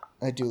 Ah,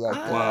 I do like the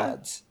Well,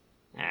 odds.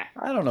 Eh.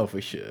 I don't know if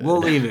we should. We'll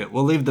leave it.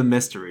 We'll leave the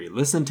mystery.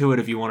 Listen to it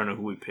if you want to know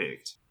who we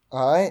picked.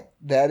 All right,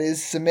 that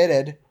is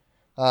submitted.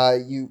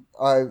 You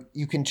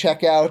can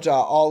check out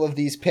all of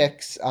these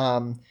picks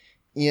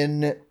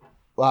in.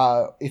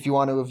 If you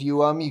want to review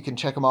them, you can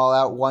check them all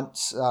out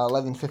once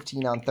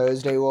 11:15 on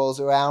Thursday rolls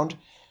around.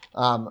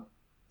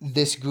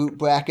 This group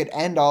bracket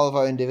and all of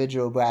our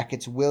individual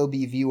brackets will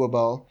be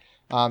viewable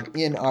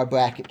in our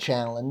bracket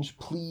challenge.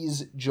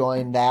 Please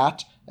join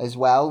that as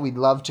well. We'd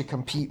love to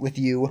compete with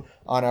you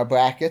on our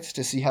brackets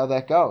to see how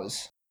that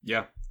goes.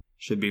 Yeah.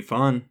 Should be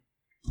fun.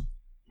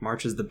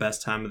 March is the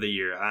best time of the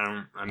year.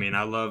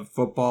 I love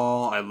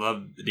football. I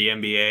love the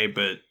NBA,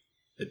 but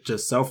it's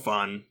just so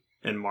fun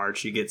in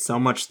March. You get so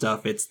much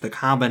stuff. It's the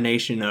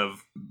combination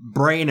of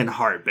brain and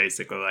heart,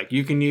 basically. Like,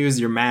 you can use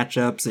your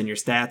matchups and your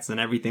stats and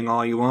everything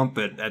all you want,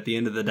 but at the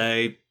end of the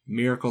day,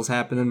 miracles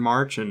happen in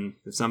March, and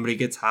if somebody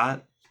gets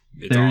hot,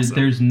 it's awesome.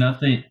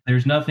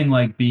 There's nothing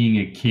like being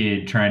a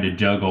kid trying to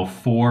juggle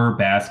 4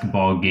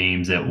 basketball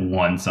games at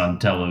once on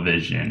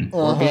television.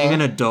 Or being an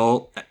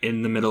adult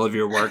in the middle of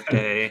your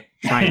workday,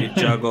 trying to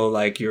juggle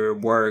like your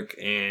work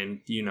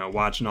and,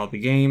 watching all the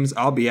games.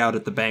 I'll be out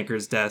at the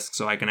banker's desk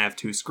so I can have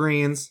 2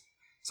 screens.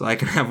 So I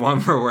can have one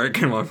for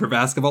work and one for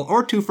basketball,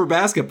 or 2 for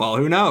basketball.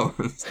 Who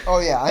knows? Oh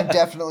yeah, I'm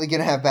definitely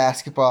gonna have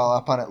basketball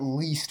up on at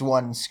least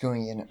one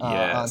screen on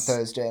Yes.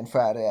 Thursday and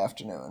Friday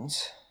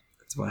afternoons.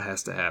 That's what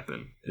has to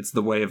happen. It's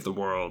the way of the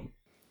world.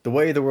 The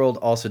way of the world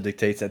also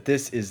dictates that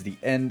this is the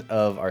end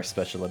of our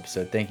special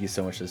episode. Thank you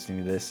so much for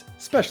listening to this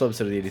special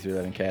episode of the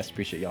 8311 Cast.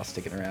 Appreciate y'all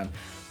sticking around.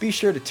 Be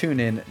sure to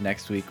tune in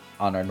next week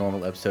on our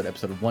normal episode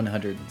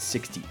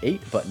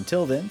 168. But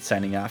until then,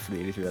 signing off for the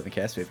 8311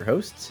 Cast, we have your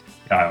hosts.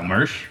 Kyle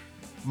Mersch.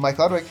 Mike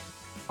Ludwig.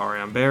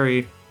 Ariane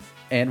Barry.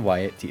 and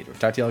Wyatt Teeter.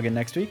 Talk to y'all again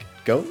next week.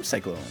 Go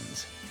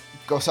Cyclones.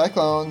 Go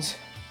Cyclones.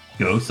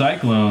 Go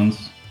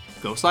Cyclones.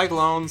 Go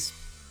Cyclones.